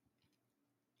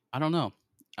don't know.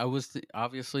 I was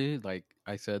obviously, like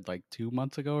I said, like 2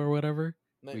 months ago or whatever,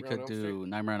 we could do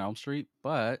Nightmare on Elm Street,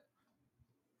 but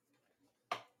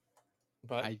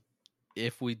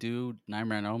if we do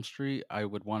Nightmare on Elm Street, I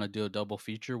would want to do a double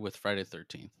feature with Friday the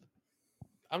 13th.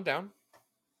 I'm down.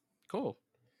 Cool.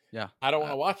 Yeah. I don't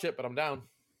want to watch it, but I'm down.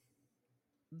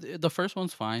 The first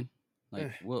one's fine.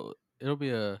 Like, it'll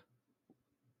be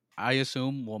I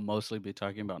assume we'll mostly be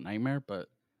talking about Nightmare, but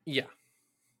yeah,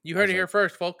 you heard it here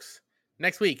first, folks.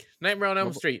 Next week, Nightmare on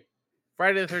Elm Street,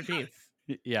 Friday the 13th.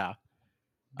 Yeah,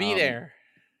 be there,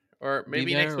 or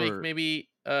maybe next week, maybe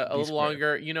a little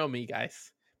longer. You know me,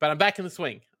 guys. But I'm back in the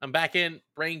swing. I'm back in.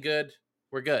 Brain good.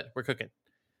 We're good. We're cooking.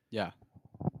 Yeah.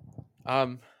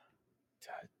 How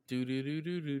does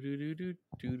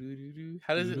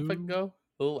it fucking go?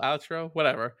 A little outro,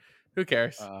 whatever. Who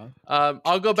cares?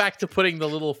 I'll go back to putting the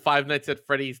little Five Nights at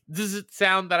Freddy's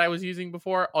sound that I was using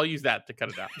before. I'll use that to cut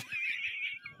it out.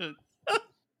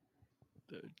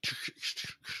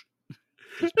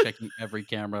 Just checking every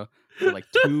camera for like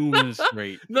 2 minutes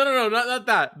straight. No, not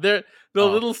that. The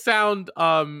little sound.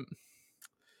 I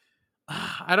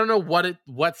don't know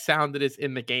what sound it is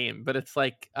in the game, but it's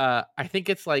like I think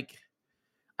it's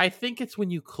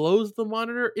when you close the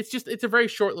monitor. It's a very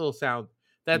short little sound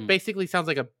that basically sounds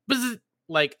like a buzz.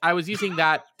 Like I was using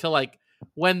that to like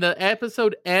when the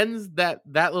episode ends, that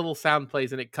little sound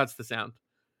plays and it cuts the sound.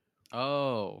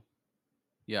 Oh,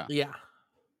 yeah,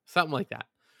 something like that.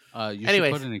 You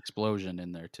should put an explosion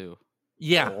in there too.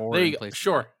 Yeah, there you go.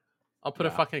 Sure, I'll put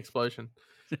a fucking explosion.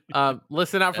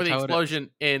 Listen out for the explosion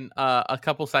in a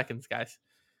couple seconds, guys.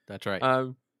 That's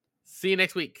right. See you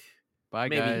next week. Bye,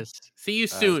 Maybe. guys. See you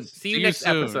soon. See you next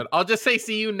soon. episode. I'll just say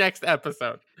see you next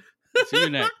episode. See you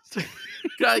next.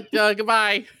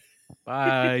 Goodbye.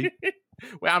 Bye.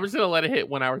 Wait, I'm just gonna let it hit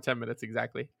 1 hour 10 minutes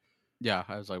exactly. Yeah,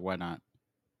 I was like, why not?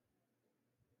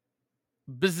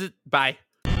 Bye.